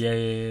songs. Yeah.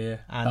 That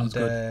And was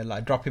good.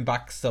 like dropping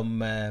back some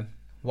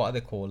what are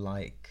they called,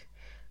 like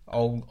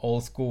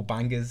old school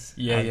bangers,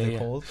 Yeah. as they're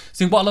called.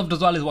 See, what I loved as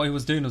well is what he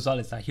was doing as well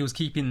is that he was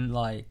keeping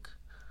like,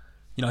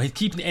 you know, he's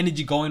keeping the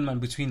energy going, man,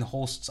 between the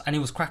hosts, and he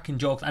was cracking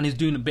jokes, and he's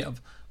doing a bit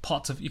of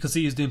parts of. You can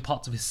see he's doing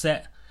parts of his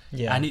set.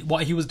 Yeah. And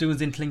what he was doing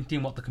is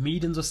interlinking what the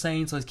comedians were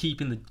saying, so he's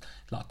keeping the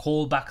like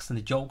callbacks and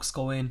the jokes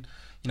going.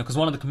 You know, because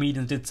one of the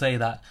comedians did say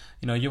that,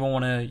 you know, you ever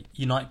want to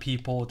unite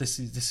people, this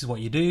is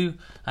what you do.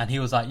 And he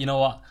was like, you know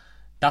what,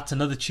 that's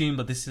another tune,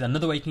 but this is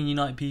another way you can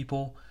unite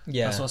people.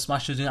 Yeah. That's what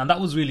Smash was doing, and that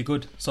was really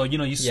good. So you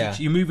know, you switch, Yeah.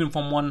 you're moving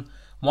from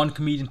one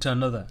comedian to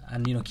another,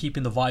 and you know,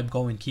 keeping the vibe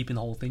going, keeping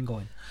the whole thing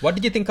going. What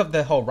did you think of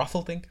the whole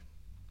raffle thing?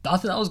 I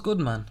think that was good,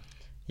 man.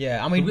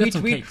 Yeah, I mean, We had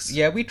some cakes.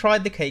 we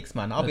tried the cakes,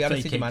 man. I'll be The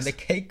honest fake with you, man. The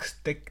cakes.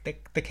 cakes,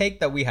 the cake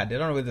that we had, I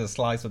don't know whether it was a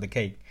slice or the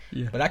cake,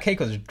 Yeah. but that cake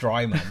was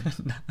dry, man.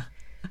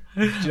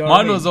 Do you know what I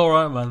Mine mean? was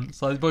alright, man.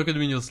 So it probably could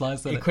have been your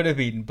slice. It could have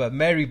been, but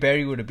Mary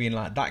Berry would have been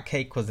like, that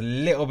cake was a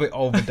little bit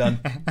overdone.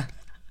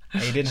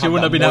 And you didn't She have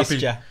wouldn't have that been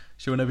moisture. happy.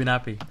 She wouldn't have been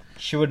happy.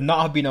 She would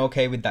not have been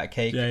okay with that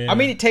cake. Yeah, yeah, I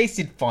mean, yeah. it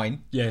tasted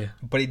fine, Yeah,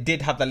 but it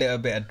did have that little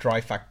bit of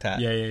dry factor.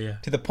 yeah, yeah, yeah.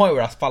 To the point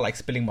where I felt like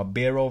spilling my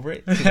beer over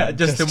it.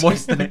 Just to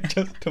moisten it.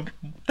 Just to,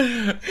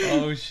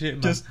 Oh shit,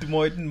 man. just to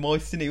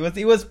moisten it.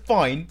 It was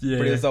fine, Yeah,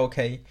 but it yeah. was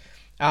okay.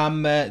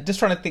 Just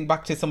trying to think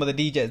back to some of the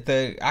DJs,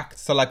 the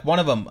acts. So like one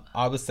of them,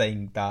 I was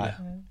saying that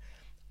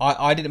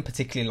I didn't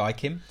particularly like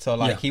him. So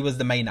like Yeah. he was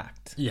the main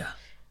act, Yeah,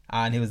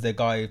 and he was the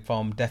guy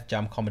from Def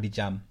Jam Comedy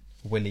Jam,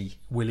 Willie,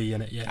 Willie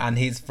in it. Yeah, and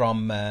he's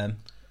from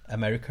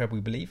America, we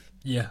believe.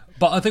 yeah.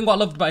 But I think what I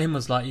loved about him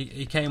was like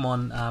he came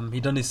on, he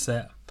done his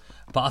set,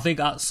 but I think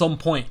at some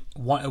point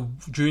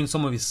during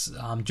some of his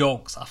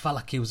jokes, I felt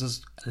like he was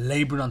just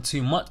labouring on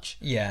too much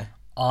Yeah,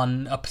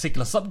 on a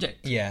particular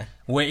subject. yeah.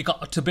 Where it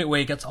got to a bit where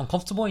he gets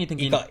uncomfortable, and you're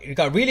thinking, It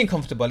got really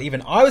uncomfortable.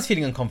 Even I was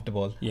feeling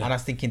uncomfortable, Yeah. and I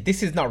was thinking,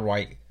 this is not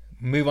right.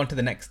 Move on to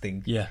the next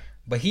thing. yeah,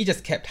 But he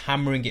just kept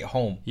hammering it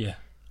home. yeah,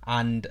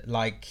 And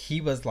like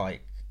he was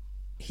like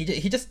he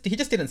just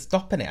didn't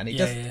stop in it, and it Yeah,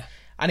 just yeah.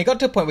 and it got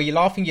to a point where you're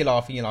laughing,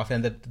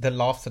 and the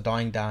laughs are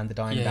dying down,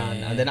 Yeah,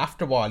 and then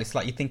after a while it's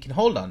like you're thinking,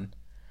 hold on,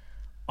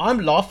 I'm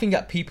laughing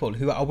at people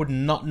who I would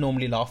not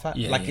normally laugh at.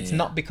 Yeah, like yeah, it's yeah.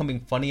 not becoming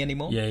funny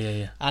anymore. yeah, yeah,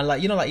 yeah. And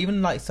like, you know, like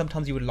even like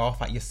sometimes you would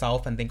laugh at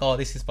yourself and think, oh,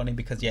 this is funny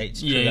because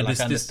it's true. Yeah, like I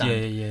this,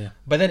 understand. yeah.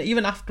 But then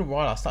even after a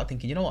while, I started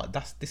thinking, you know what,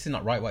 this is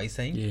not right what he's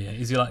saying. Yeah,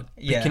 is he like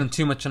Yeah. picking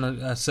too much on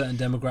a certain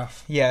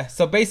demographic? Yeah,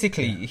 so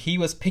basically he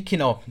was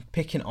picking on.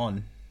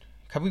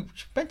 Can we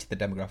mention the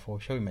demographic, or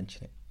shall we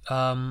mention it?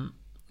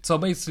 So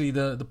basically,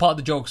 the part of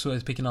the jokes where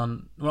he's picking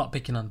on, well, not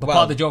picking on, but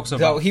part of the jokes are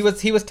so about,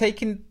 he was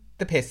taking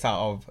the piss out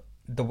of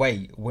the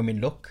way women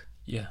look.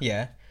 yeah,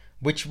 Yeah,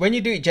 which when you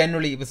do it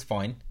generally, it was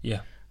fine. yeah,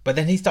 But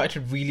then he started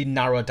to really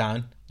narrow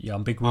down yeah,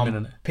 on big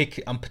women,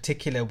 innit? on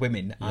particular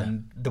women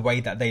and the way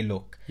that they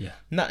look. Yeah.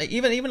 Not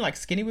even like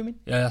skinny women.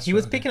 Yeah, that's he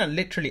was right, picking on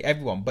literally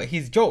everyone, but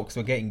his jokes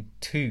were getting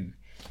too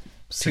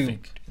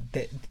Specific.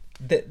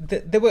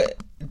 they were,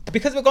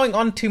 because we're going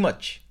on too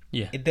much.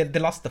 Yeah. They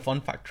lost the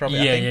fun factor of it.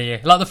 I Yeah, think. yeah, yeah.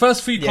 Like the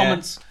first few Yeah.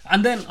 comments,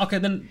 and then okay,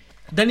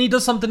 then he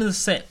does something in the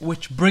set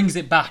which brings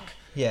it back.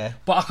 Yeah.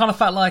 But I kind of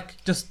felt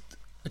like, just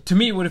to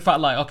me, it would have felt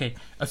like, okay,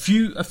 a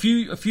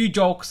few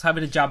jokes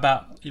having a jab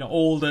at, you know,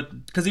 all the,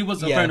 because he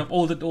was Yeah. fair enough,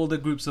 all the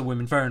groups of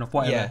women, fair enough,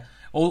 whatever, Yeah.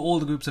 all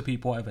the groups of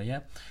people, whatever,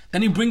 yeah.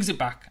 Then he brings it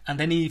back, and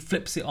then he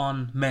flips it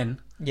on men,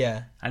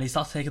 Yeah. and he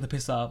starts taking the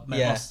piss out of men,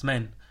 Yeah. us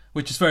men,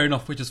 which is fair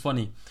enough, which is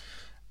funny.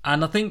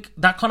 And I think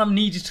that kind of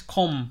needed to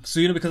come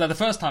sooner, because at the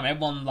first time,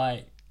 everyone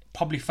like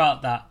probably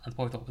felt that and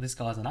probably thought, well, this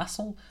guy's an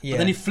asshole. Yeah. But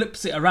then he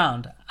flips it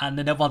around, and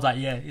then everyone's like,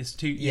 yeah, it's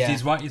too, Yeah.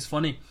 he's right, it's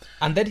funny.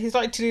 And then he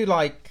started to do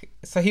like,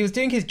 so he was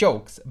doing his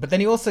jokes, but then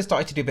he also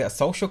started to do a bit of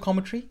social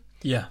commentary,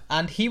 Yeah,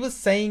 and he was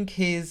saying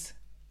his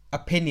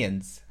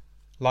opinions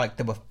like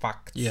they were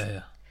facts.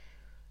 yeah.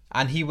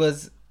 And he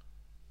was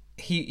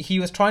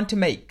trying to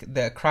make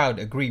the crowd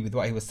agree with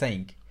what he was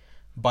saying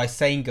by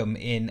saying them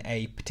in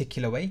a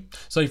particular way.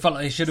 So he felt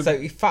like he should have. So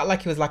it felt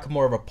like it was like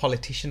more of a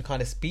politician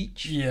kind of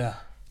speech. Yeah,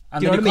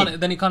 and Do you then know he what I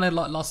kind of kind of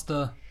like lost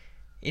the.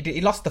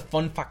 It lost the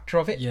fun factor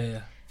of it.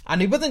 Yeah.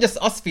 And it wasn't just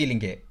us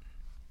feeling it.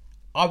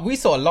 We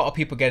saw a lot of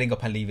people getting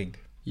up and leaving,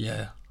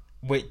 Yeah.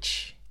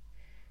 which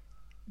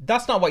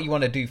that's not what you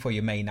want to do for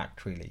your main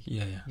act, really.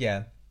 Yeah.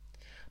 Yeah.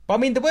 But I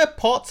mean, there were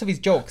parts of his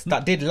jokes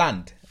that did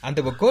land, and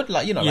they were good.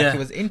 Like, you know, like it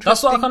was interesting.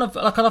 That's what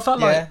I kind of felt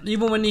Yeah. like,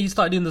 even when he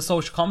started doing the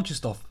social commentary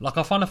stuff. Like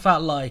I kind of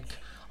felt like,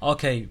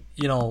 okay,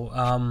 you know,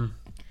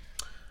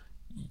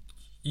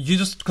 you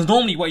just, because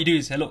normally what you do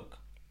is say, look,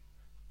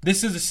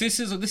 this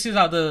is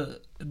how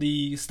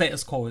the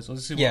status quo is, or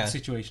this is what Yeah. the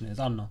situation is.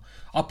 I don't know.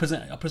 I'll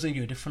present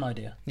you a different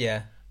idea.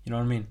 Yeah. You know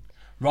what I mean?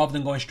 Rather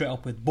than going straight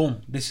up with,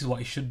 boom, this is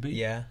what it should be.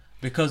 Yeah.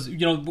 Because, you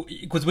know,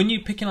 because when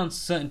you're picking on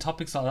certain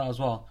topics like that as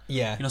well,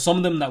 Yeah. you know, some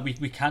of them that we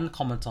can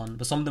comment on,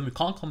 but some of them we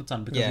can't comment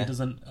on because Yeah. it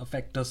doesn't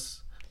affect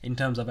us in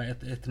terms of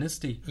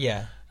ethnicity.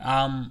 Yeah.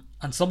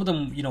 And some of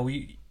them, you know,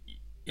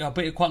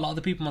 but quite a lot of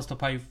the people must have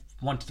probably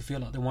wanted to feel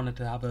like they wanted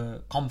to have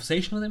a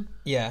conversation with him,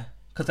 Yeah.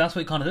 because that's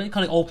what it kind of did. It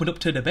kind of opened up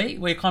to a debate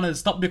where it kind of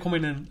stopped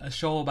becoming a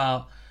show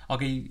about,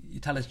 okay, you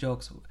tell us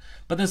jokes.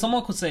 But then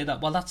someone could say that,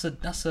 well, that's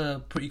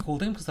a pretty cool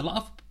thing, because a lot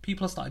of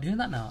people have started doing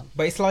that now.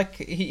 But it's like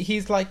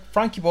he's like,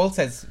 Frankie Boyle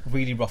says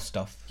really rough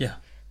stuff, Yeah.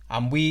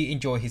 and we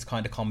enjoy his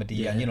kind of comedy,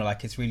 Yeah, and you yeah. know,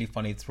 like it's really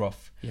funny, it's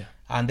rough. Yeah.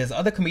 And there's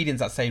other comedians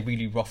that say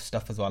really rough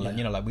stuff as well, like Yeah.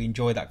 you know, like we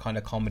enjoy that kind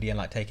of comedy and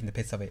like taking the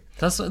piss of it.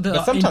 That's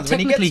But sometimes when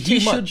he gets technically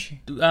too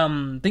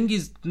much, think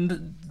is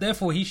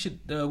therefore he should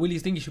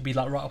Willie's thing should be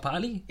like right up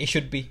alley. it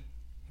should be,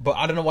 but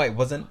I don't know why it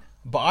wasn't.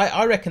 But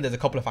I reckon there's a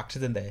couple of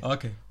factors in there.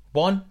 Okay.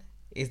 One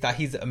is that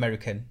he's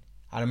American,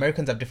 and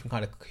Americans have different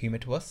kind of humor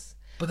to us.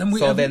 But then we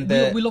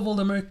love all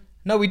the American.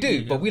 No, we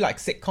do, but we like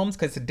sitcoms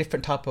because it's a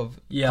different type of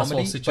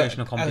comedy. So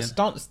situational comedy.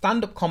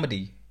 Stand-up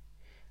comedy,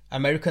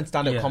 American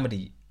stand-up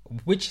comedy.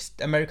 Which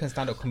American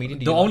stand-up comedian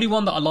do you The like? only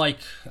one that I like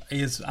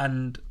is,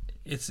 and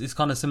it's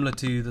kind of similar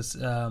to this,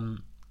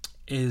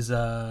 is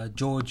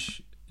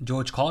George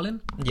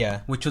Carlin.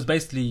 Yeah. Which was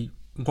basically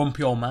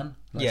grumpy old man,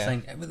 like Yeah.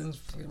 saying everything's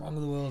fucking wrong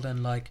with the world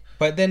and like.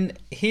 But then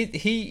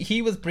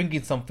he was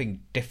bringing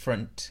something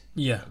different.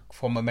 Yeah.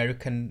 From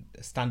American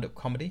stand-up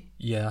comedy.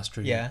 Yeah, that's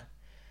true. Yeah.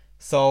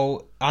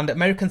 So, and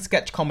American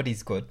sketch comedy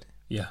is good.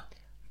 Yeah.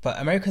 But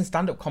American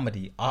stand-up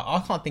comedy,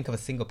 I can't think of a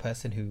single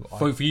person who...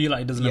 For you,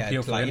 like, it doesn't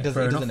appeal for you. It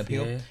doesn't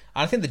appeal. Yeah. And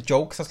I think the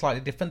jokes are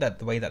slightly different,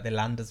 the way that they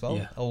land as well.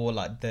 Yeah. Or,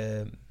 like,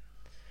 the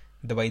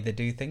way they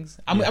do things.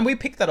 And we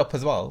picked that up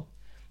as well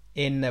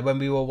in when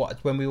we were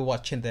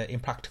watching the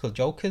Impractical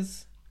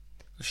Jokers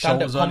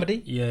stand-up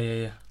comedy.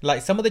 Yeah.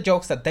 Like, some of the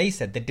jokes that they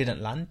said, they didn't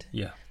land.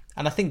 Yeah.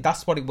 And I think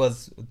that's what it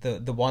was,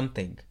 the one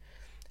thing.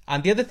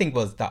 And the other thing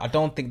was that I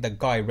don't think the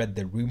guy read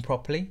the room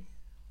properly.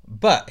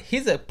 But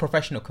he's a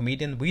professional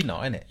comedian. We know,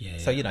 innit? Yeah.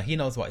 So, he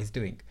knows what he's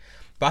doing.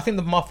 But I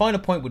think my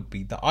final point would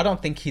be that I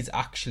don't think he's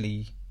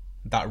actually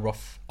that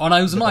rough. Oh, no,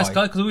 he was a nice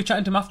guy because we were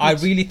chatting to him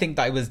afterwards. I really think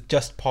that it was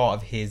just part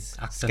of his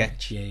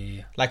sketch.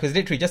 Yeah. Like, it was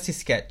literally just his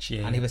sketch.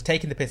 Yeah. And he was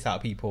taking the piss out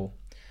of people.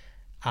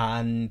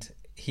 And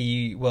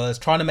he was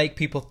trying to make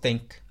people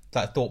think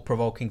like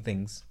thought-provoking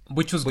things.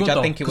 Which was good,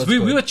 though. Because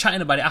we were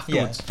chatting about it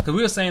afterwards. Because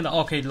we were saying that,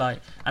 okay,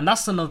 like... And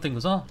that's another thing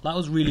as well. That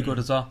was really good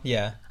as well.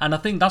 Yeah. And I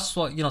think that's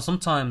what,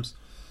 sometimes...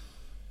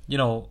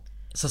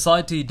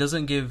 society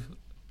doesn't give...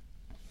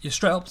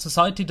 Straight up,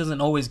 society doesn't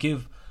always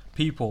give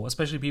people,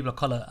 especially people of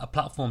colour, a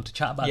platform to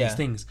chat about these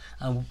things.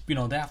 And,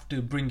 they have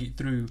to bring it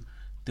through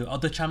the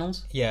other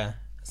channels. Yeah.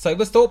 So it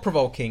was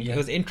thought-provoking. Yeah. It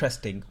was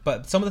interesting.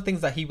 But some of the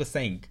things that he was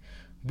saying,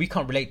 we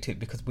can't relate to it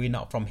because we're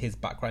not from his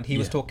background. He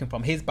was talking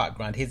from his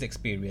background, his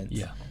experience.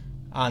 Yeah.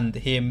 And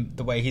him,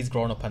 the way he's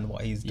grown up and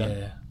what he's done.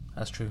 Yeah,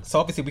 that's true. So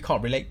obviously we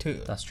can't relate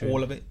to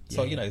all of it.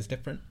 So, it's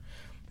different.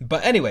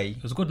 But anyway...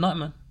 It was a good night,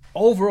 man.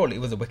 Overall, it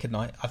was a wicked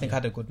night. I think I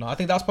had a good night. I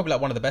think that's probably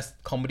like one of the best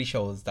comedy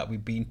shows that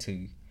we've been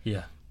to.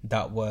 Yeah.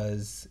 That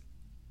was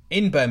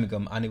in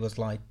Birmingham, and it was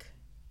like,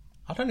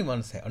 I don't even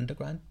want to say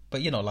underground,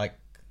 but like,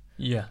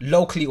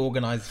 locally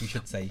organised, you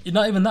should say.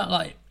 Not even that,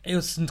 like, it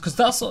was, because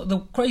that's the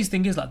crazy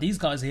thing is, like, these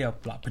guys here are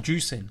like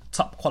producing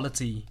top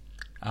quality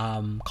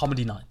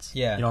comedy nights.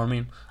 Yeah. You know what I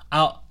mean?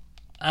 Out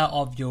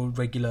of your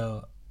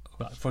regular,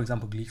 like, for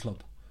example, Glee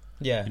Club.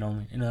 Yeah. You know what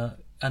I mean?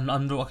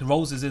 And like,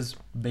 Roses is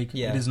big.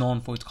 Yeah. It is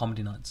known for its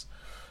comedy nights.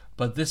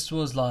 But this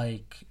was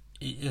like,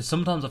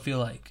 sometimes I feel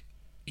like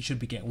it should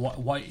be getting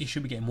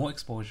more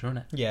exposure, isn't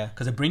it? Yeah.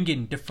 Because they bring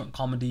in different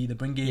comedy. They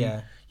bring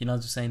in,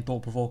 just saying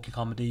thought-provoking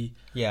comedy.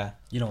 Yeah.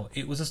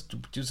 It was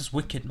just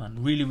wicked,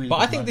 man. Really, really. But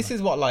I think this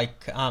is what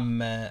like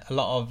a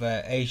lot of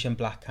Asian,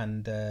 Black,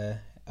 and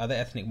other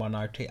ethnic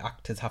minority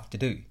actors have to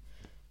do,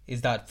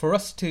 is that for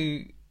us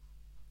to,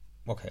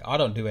 I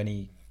don't do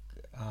any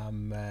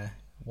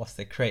what's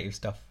the creative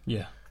stuff.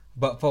 Yeah.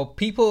 But for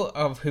people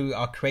who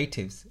are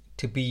creatives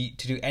to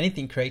do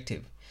anything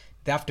creative,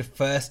 they have to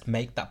first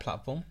make that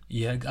platform.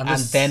 Yeah, and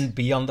then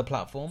be on the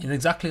platform.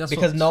 Exactly, that's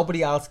because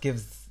nobody else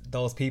gives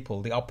those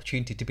people the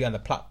opportunity to be on the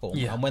platform.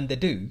 Yeah. And when they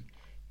do,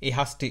 it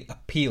has to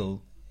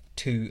appeal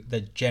to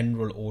the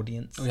general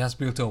audience. It has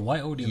to appeal to a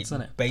white audience,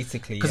 doesn't it?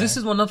 Basically, because this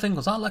is one other thing.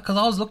 Because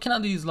I was looking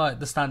at these like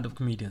the stand-up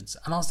comedians,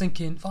 and I was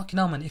thinking, fucking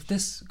hell, man, if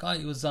this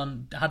guy was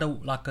on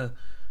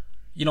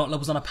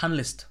was on a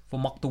panelist for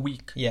Mock the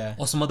Week,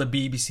 or some other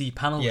BBC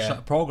panel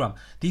program,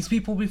 these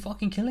people will be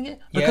fucking killing it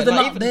Yeah, because they're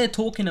not there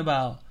talking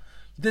about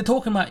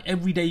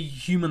everyday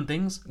human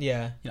things.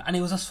 Yeah. And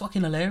it was just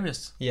fucking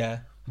hilarious. Yeah.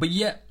 But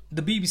yet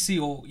the BBC,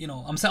 or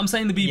I'm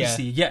saying the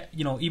BBC, yet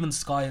even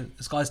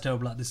Sky's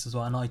terrible at this as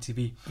well, and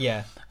ITV.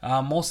 Yeah.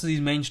 Most of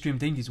these mainstream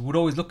thingies would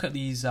always look at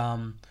these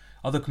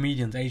other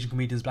comedians, Asian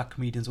comedians, Black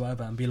comedians,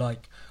 whatever, and be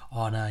like,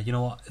 oh no, you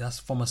know what, that's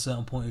from a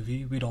certain point of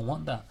view, we don't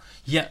want that.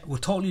 Yet we'll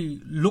totally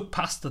look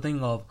past the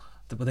thing of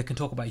where they can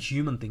talk about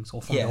human things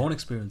or from their own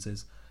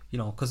experiences,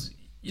 because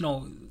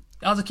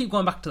as I keep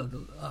going back to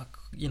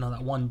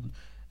that one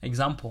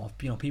example of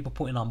people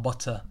putting on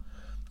butter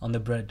on the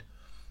bread.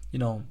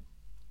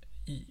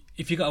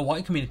 If you got a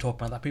white comedian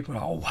talking about that, people are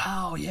like, oh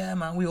wow, yeah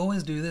man, we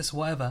always do this,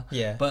 whatever.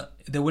 Yeah. But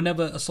they would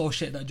never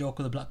associate that joke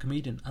with a Black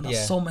comedian, and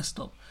that's so messed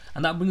up.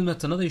 And that brings me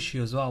to another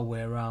issue as well,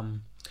 where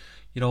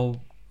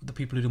the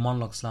people who do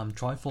Monologue Slam,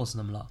 Triforce and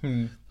them lot,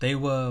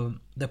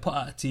 they put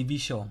out a TV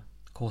show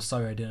called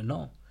Sorry I Didn't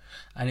Know,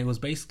 and it was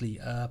basically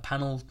a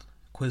panel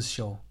quiz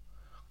show,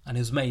 and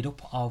it was made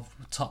up of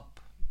top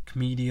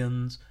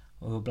comedians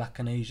who were Black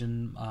and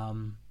Asian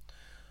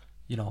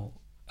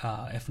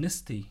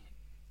ethnicity,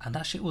 and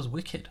that shit was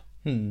wicked.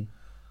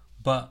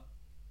 But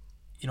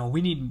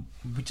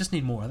we just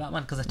need more of that,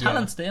 man, because the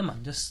talent's there,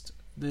 man. Just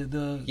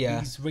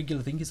these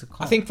regular things.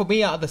 I think for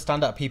me, out of the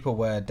stand-up people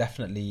were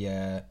definitely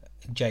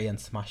Jay and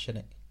Smash in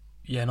it.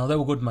 Yeah, no, they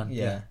were good, man.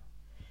 Yeah.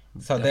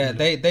 So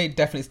they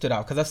definitely stood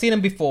out because I've seen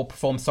them before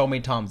perform so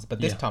many times,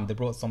 but this time they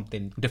brought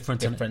something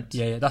different.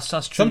 Yeah, that's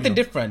true. Something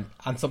different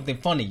and something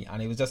funny,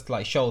 and it was just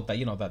like showed that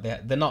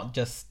that they're not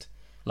just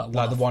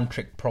like the one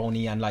trick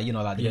pony and they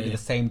do the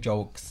same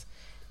jokes.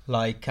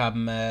 Like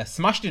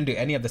Smash didn't do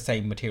any of the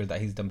same material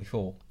that he's done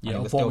before. Yeah,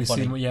 it was what still we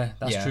funny. see.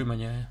 That's true, man.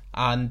 Yeah.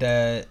 And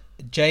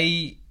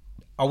Jay,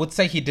 I would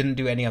say he didn't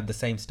do any of the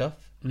same stuff.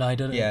 No, he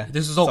didn't. Yeah.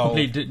 This is all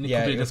completely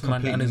it was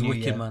different, man, and it's new,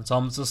 wicked, man. So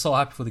I'm just so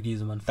happy for the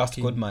geezer, man. That's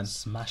Fucking good, man.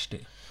 Smashed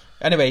it.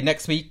 Anyway,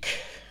 next week,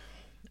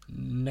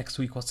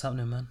 what's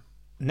happening, man?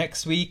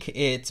 Next week,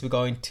 we're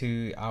going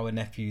to our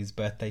nephew's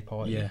birthday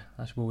party. Yeah,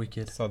 that's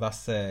wicked. So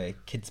that's a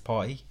kids'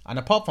 party. And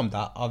apart from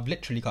that, I've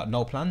literally got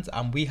no plans,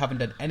 and we haven't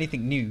done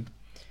anything new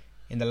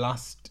in the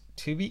last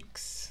 2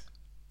 weeks.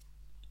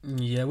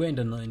 Yeah, we ain't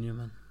done nothing new,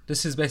 man.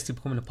 This is basically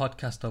becoming a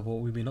podcast of what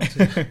we've been up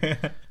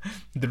to.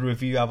 The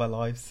review of our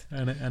lives.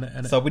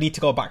 And So we need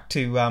to go back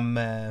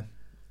to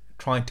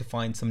trying to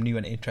find some new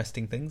and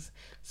interesting things.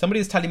 Somebody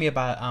was telling me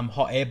about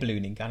hot air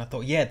ballooning, and I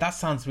thought, yeah, that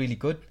sounds really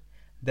good.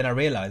 Then I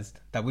realised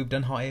that we've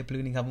done hot air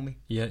ballooning, haven't we?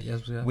 Yeah,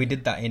 yes, we have. We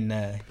did that in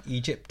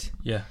Egypt.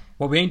 Yeah.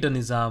 What we ain't done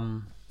is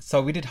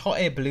So we did hot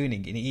air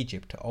ballooning in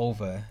Egypt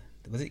over,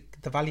 was it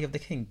the Valley of the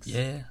Kings?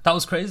 Yeah, that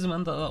was crazy,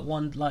 man. That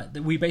one, like,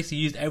 we basically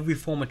used every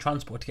form of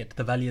transport to get to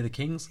the Valley of the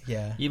Kings.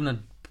 Yeah. Even a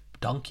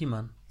donkey,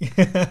 man.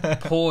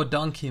 Poor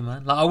donkey,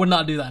 man. Like, I would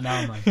not do that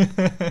now, man.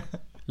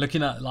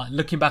 Looking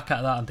back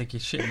at that and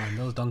thinking, shit, man,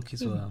 those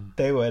donkeys were.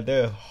 They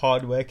were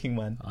hard working,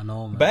 man. I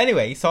know, man. But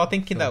anyway, so I'm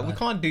thinking that we bad.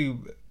 can't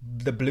do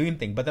the balloon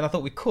thing, but then I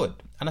thought we could,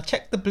 and I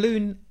checked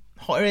the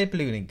hot air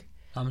ballooning.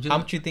 How much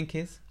do you think it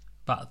is?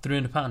 About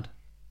 £300.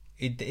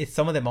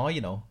 Some of them are,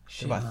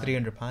 Shit, about man.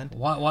 £300.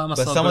 Why am I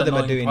But so some good of them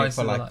at are knowing doing it prices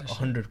for of like that shit?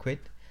 £100.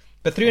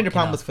 But £300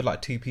 Fucking was for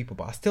like 2 people.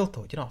 But I still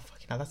thought,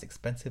 fucking hell, that's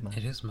expensive, man.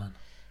 It is, man.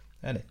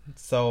 Isn't it?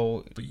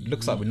 So But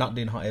looks like we're not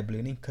doing hot air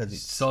ballooning because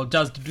it's So,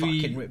 Jazz,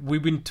 fucking ripped.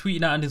 we've been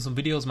tweeting out and doing some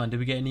videos, man. Did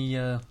we get any?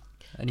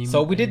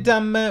 So we did.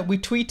 We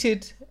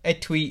tweeted a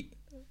tweet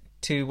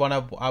to one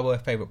of our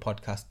favorite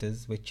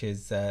podcasters, which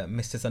is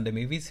Mr. Sunday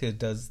Movies, who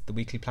does the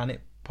Weekly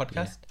Planet podcast,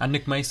 Yeah. And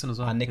Nick Mason as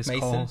well. And Nick his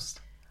Mason. co-host.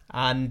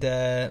 and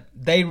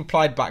they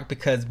replied back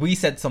because we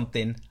said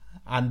something,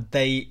 and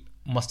they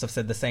must have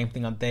said the same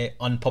thing on their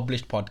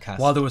unpublished podcast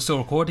While they were still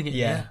recording it.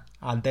 Yeah.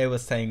 And they were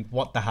saying,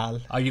 "What the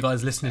hell? Are you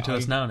guys listening to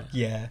us now? Nick?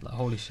 Yeah. Like,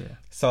 holy shit.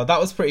 So that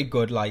was pretty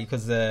good, like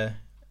because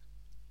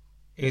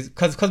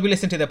we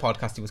listened to their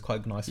podcast, it was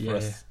quite nice for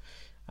us. Yeah.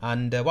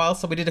 And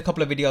so we did a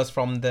couple of videos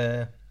from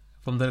the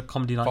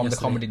comedy night. the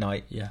comedy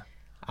night. Yeah.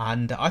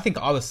 And I think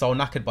I was so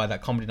knackered by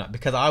that comedy night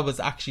because I was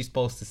actually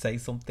supposed to say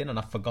something and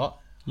I forgot.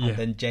 Yeah. And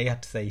then Jay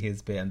had to say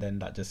his bit, and then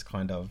that just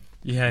kind of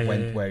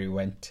went where he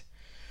went.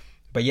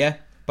 But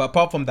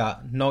apart from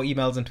that, no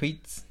emails and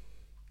tweets.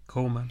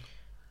 Cool, man.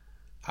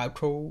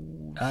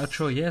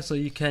 Outro. Yeah. So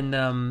you can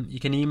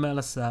email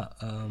us at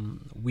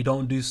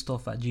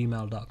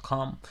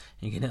wedon'tdostuff@gmail.com.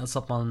 You can hit us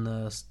up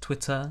on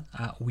Twitter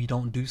at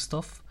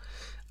wedon'tdostuff.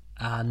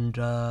 And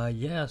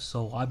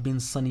so I've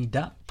been Sunny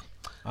Dap.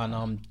 And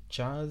I'm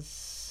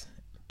Jazz.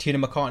 Tina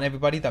McCartan,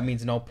 everybody. That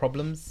means no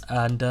problems.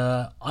 And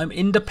I'm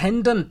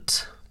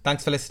independent.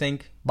 Thanks for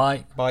listening.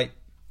 Bye. Bye.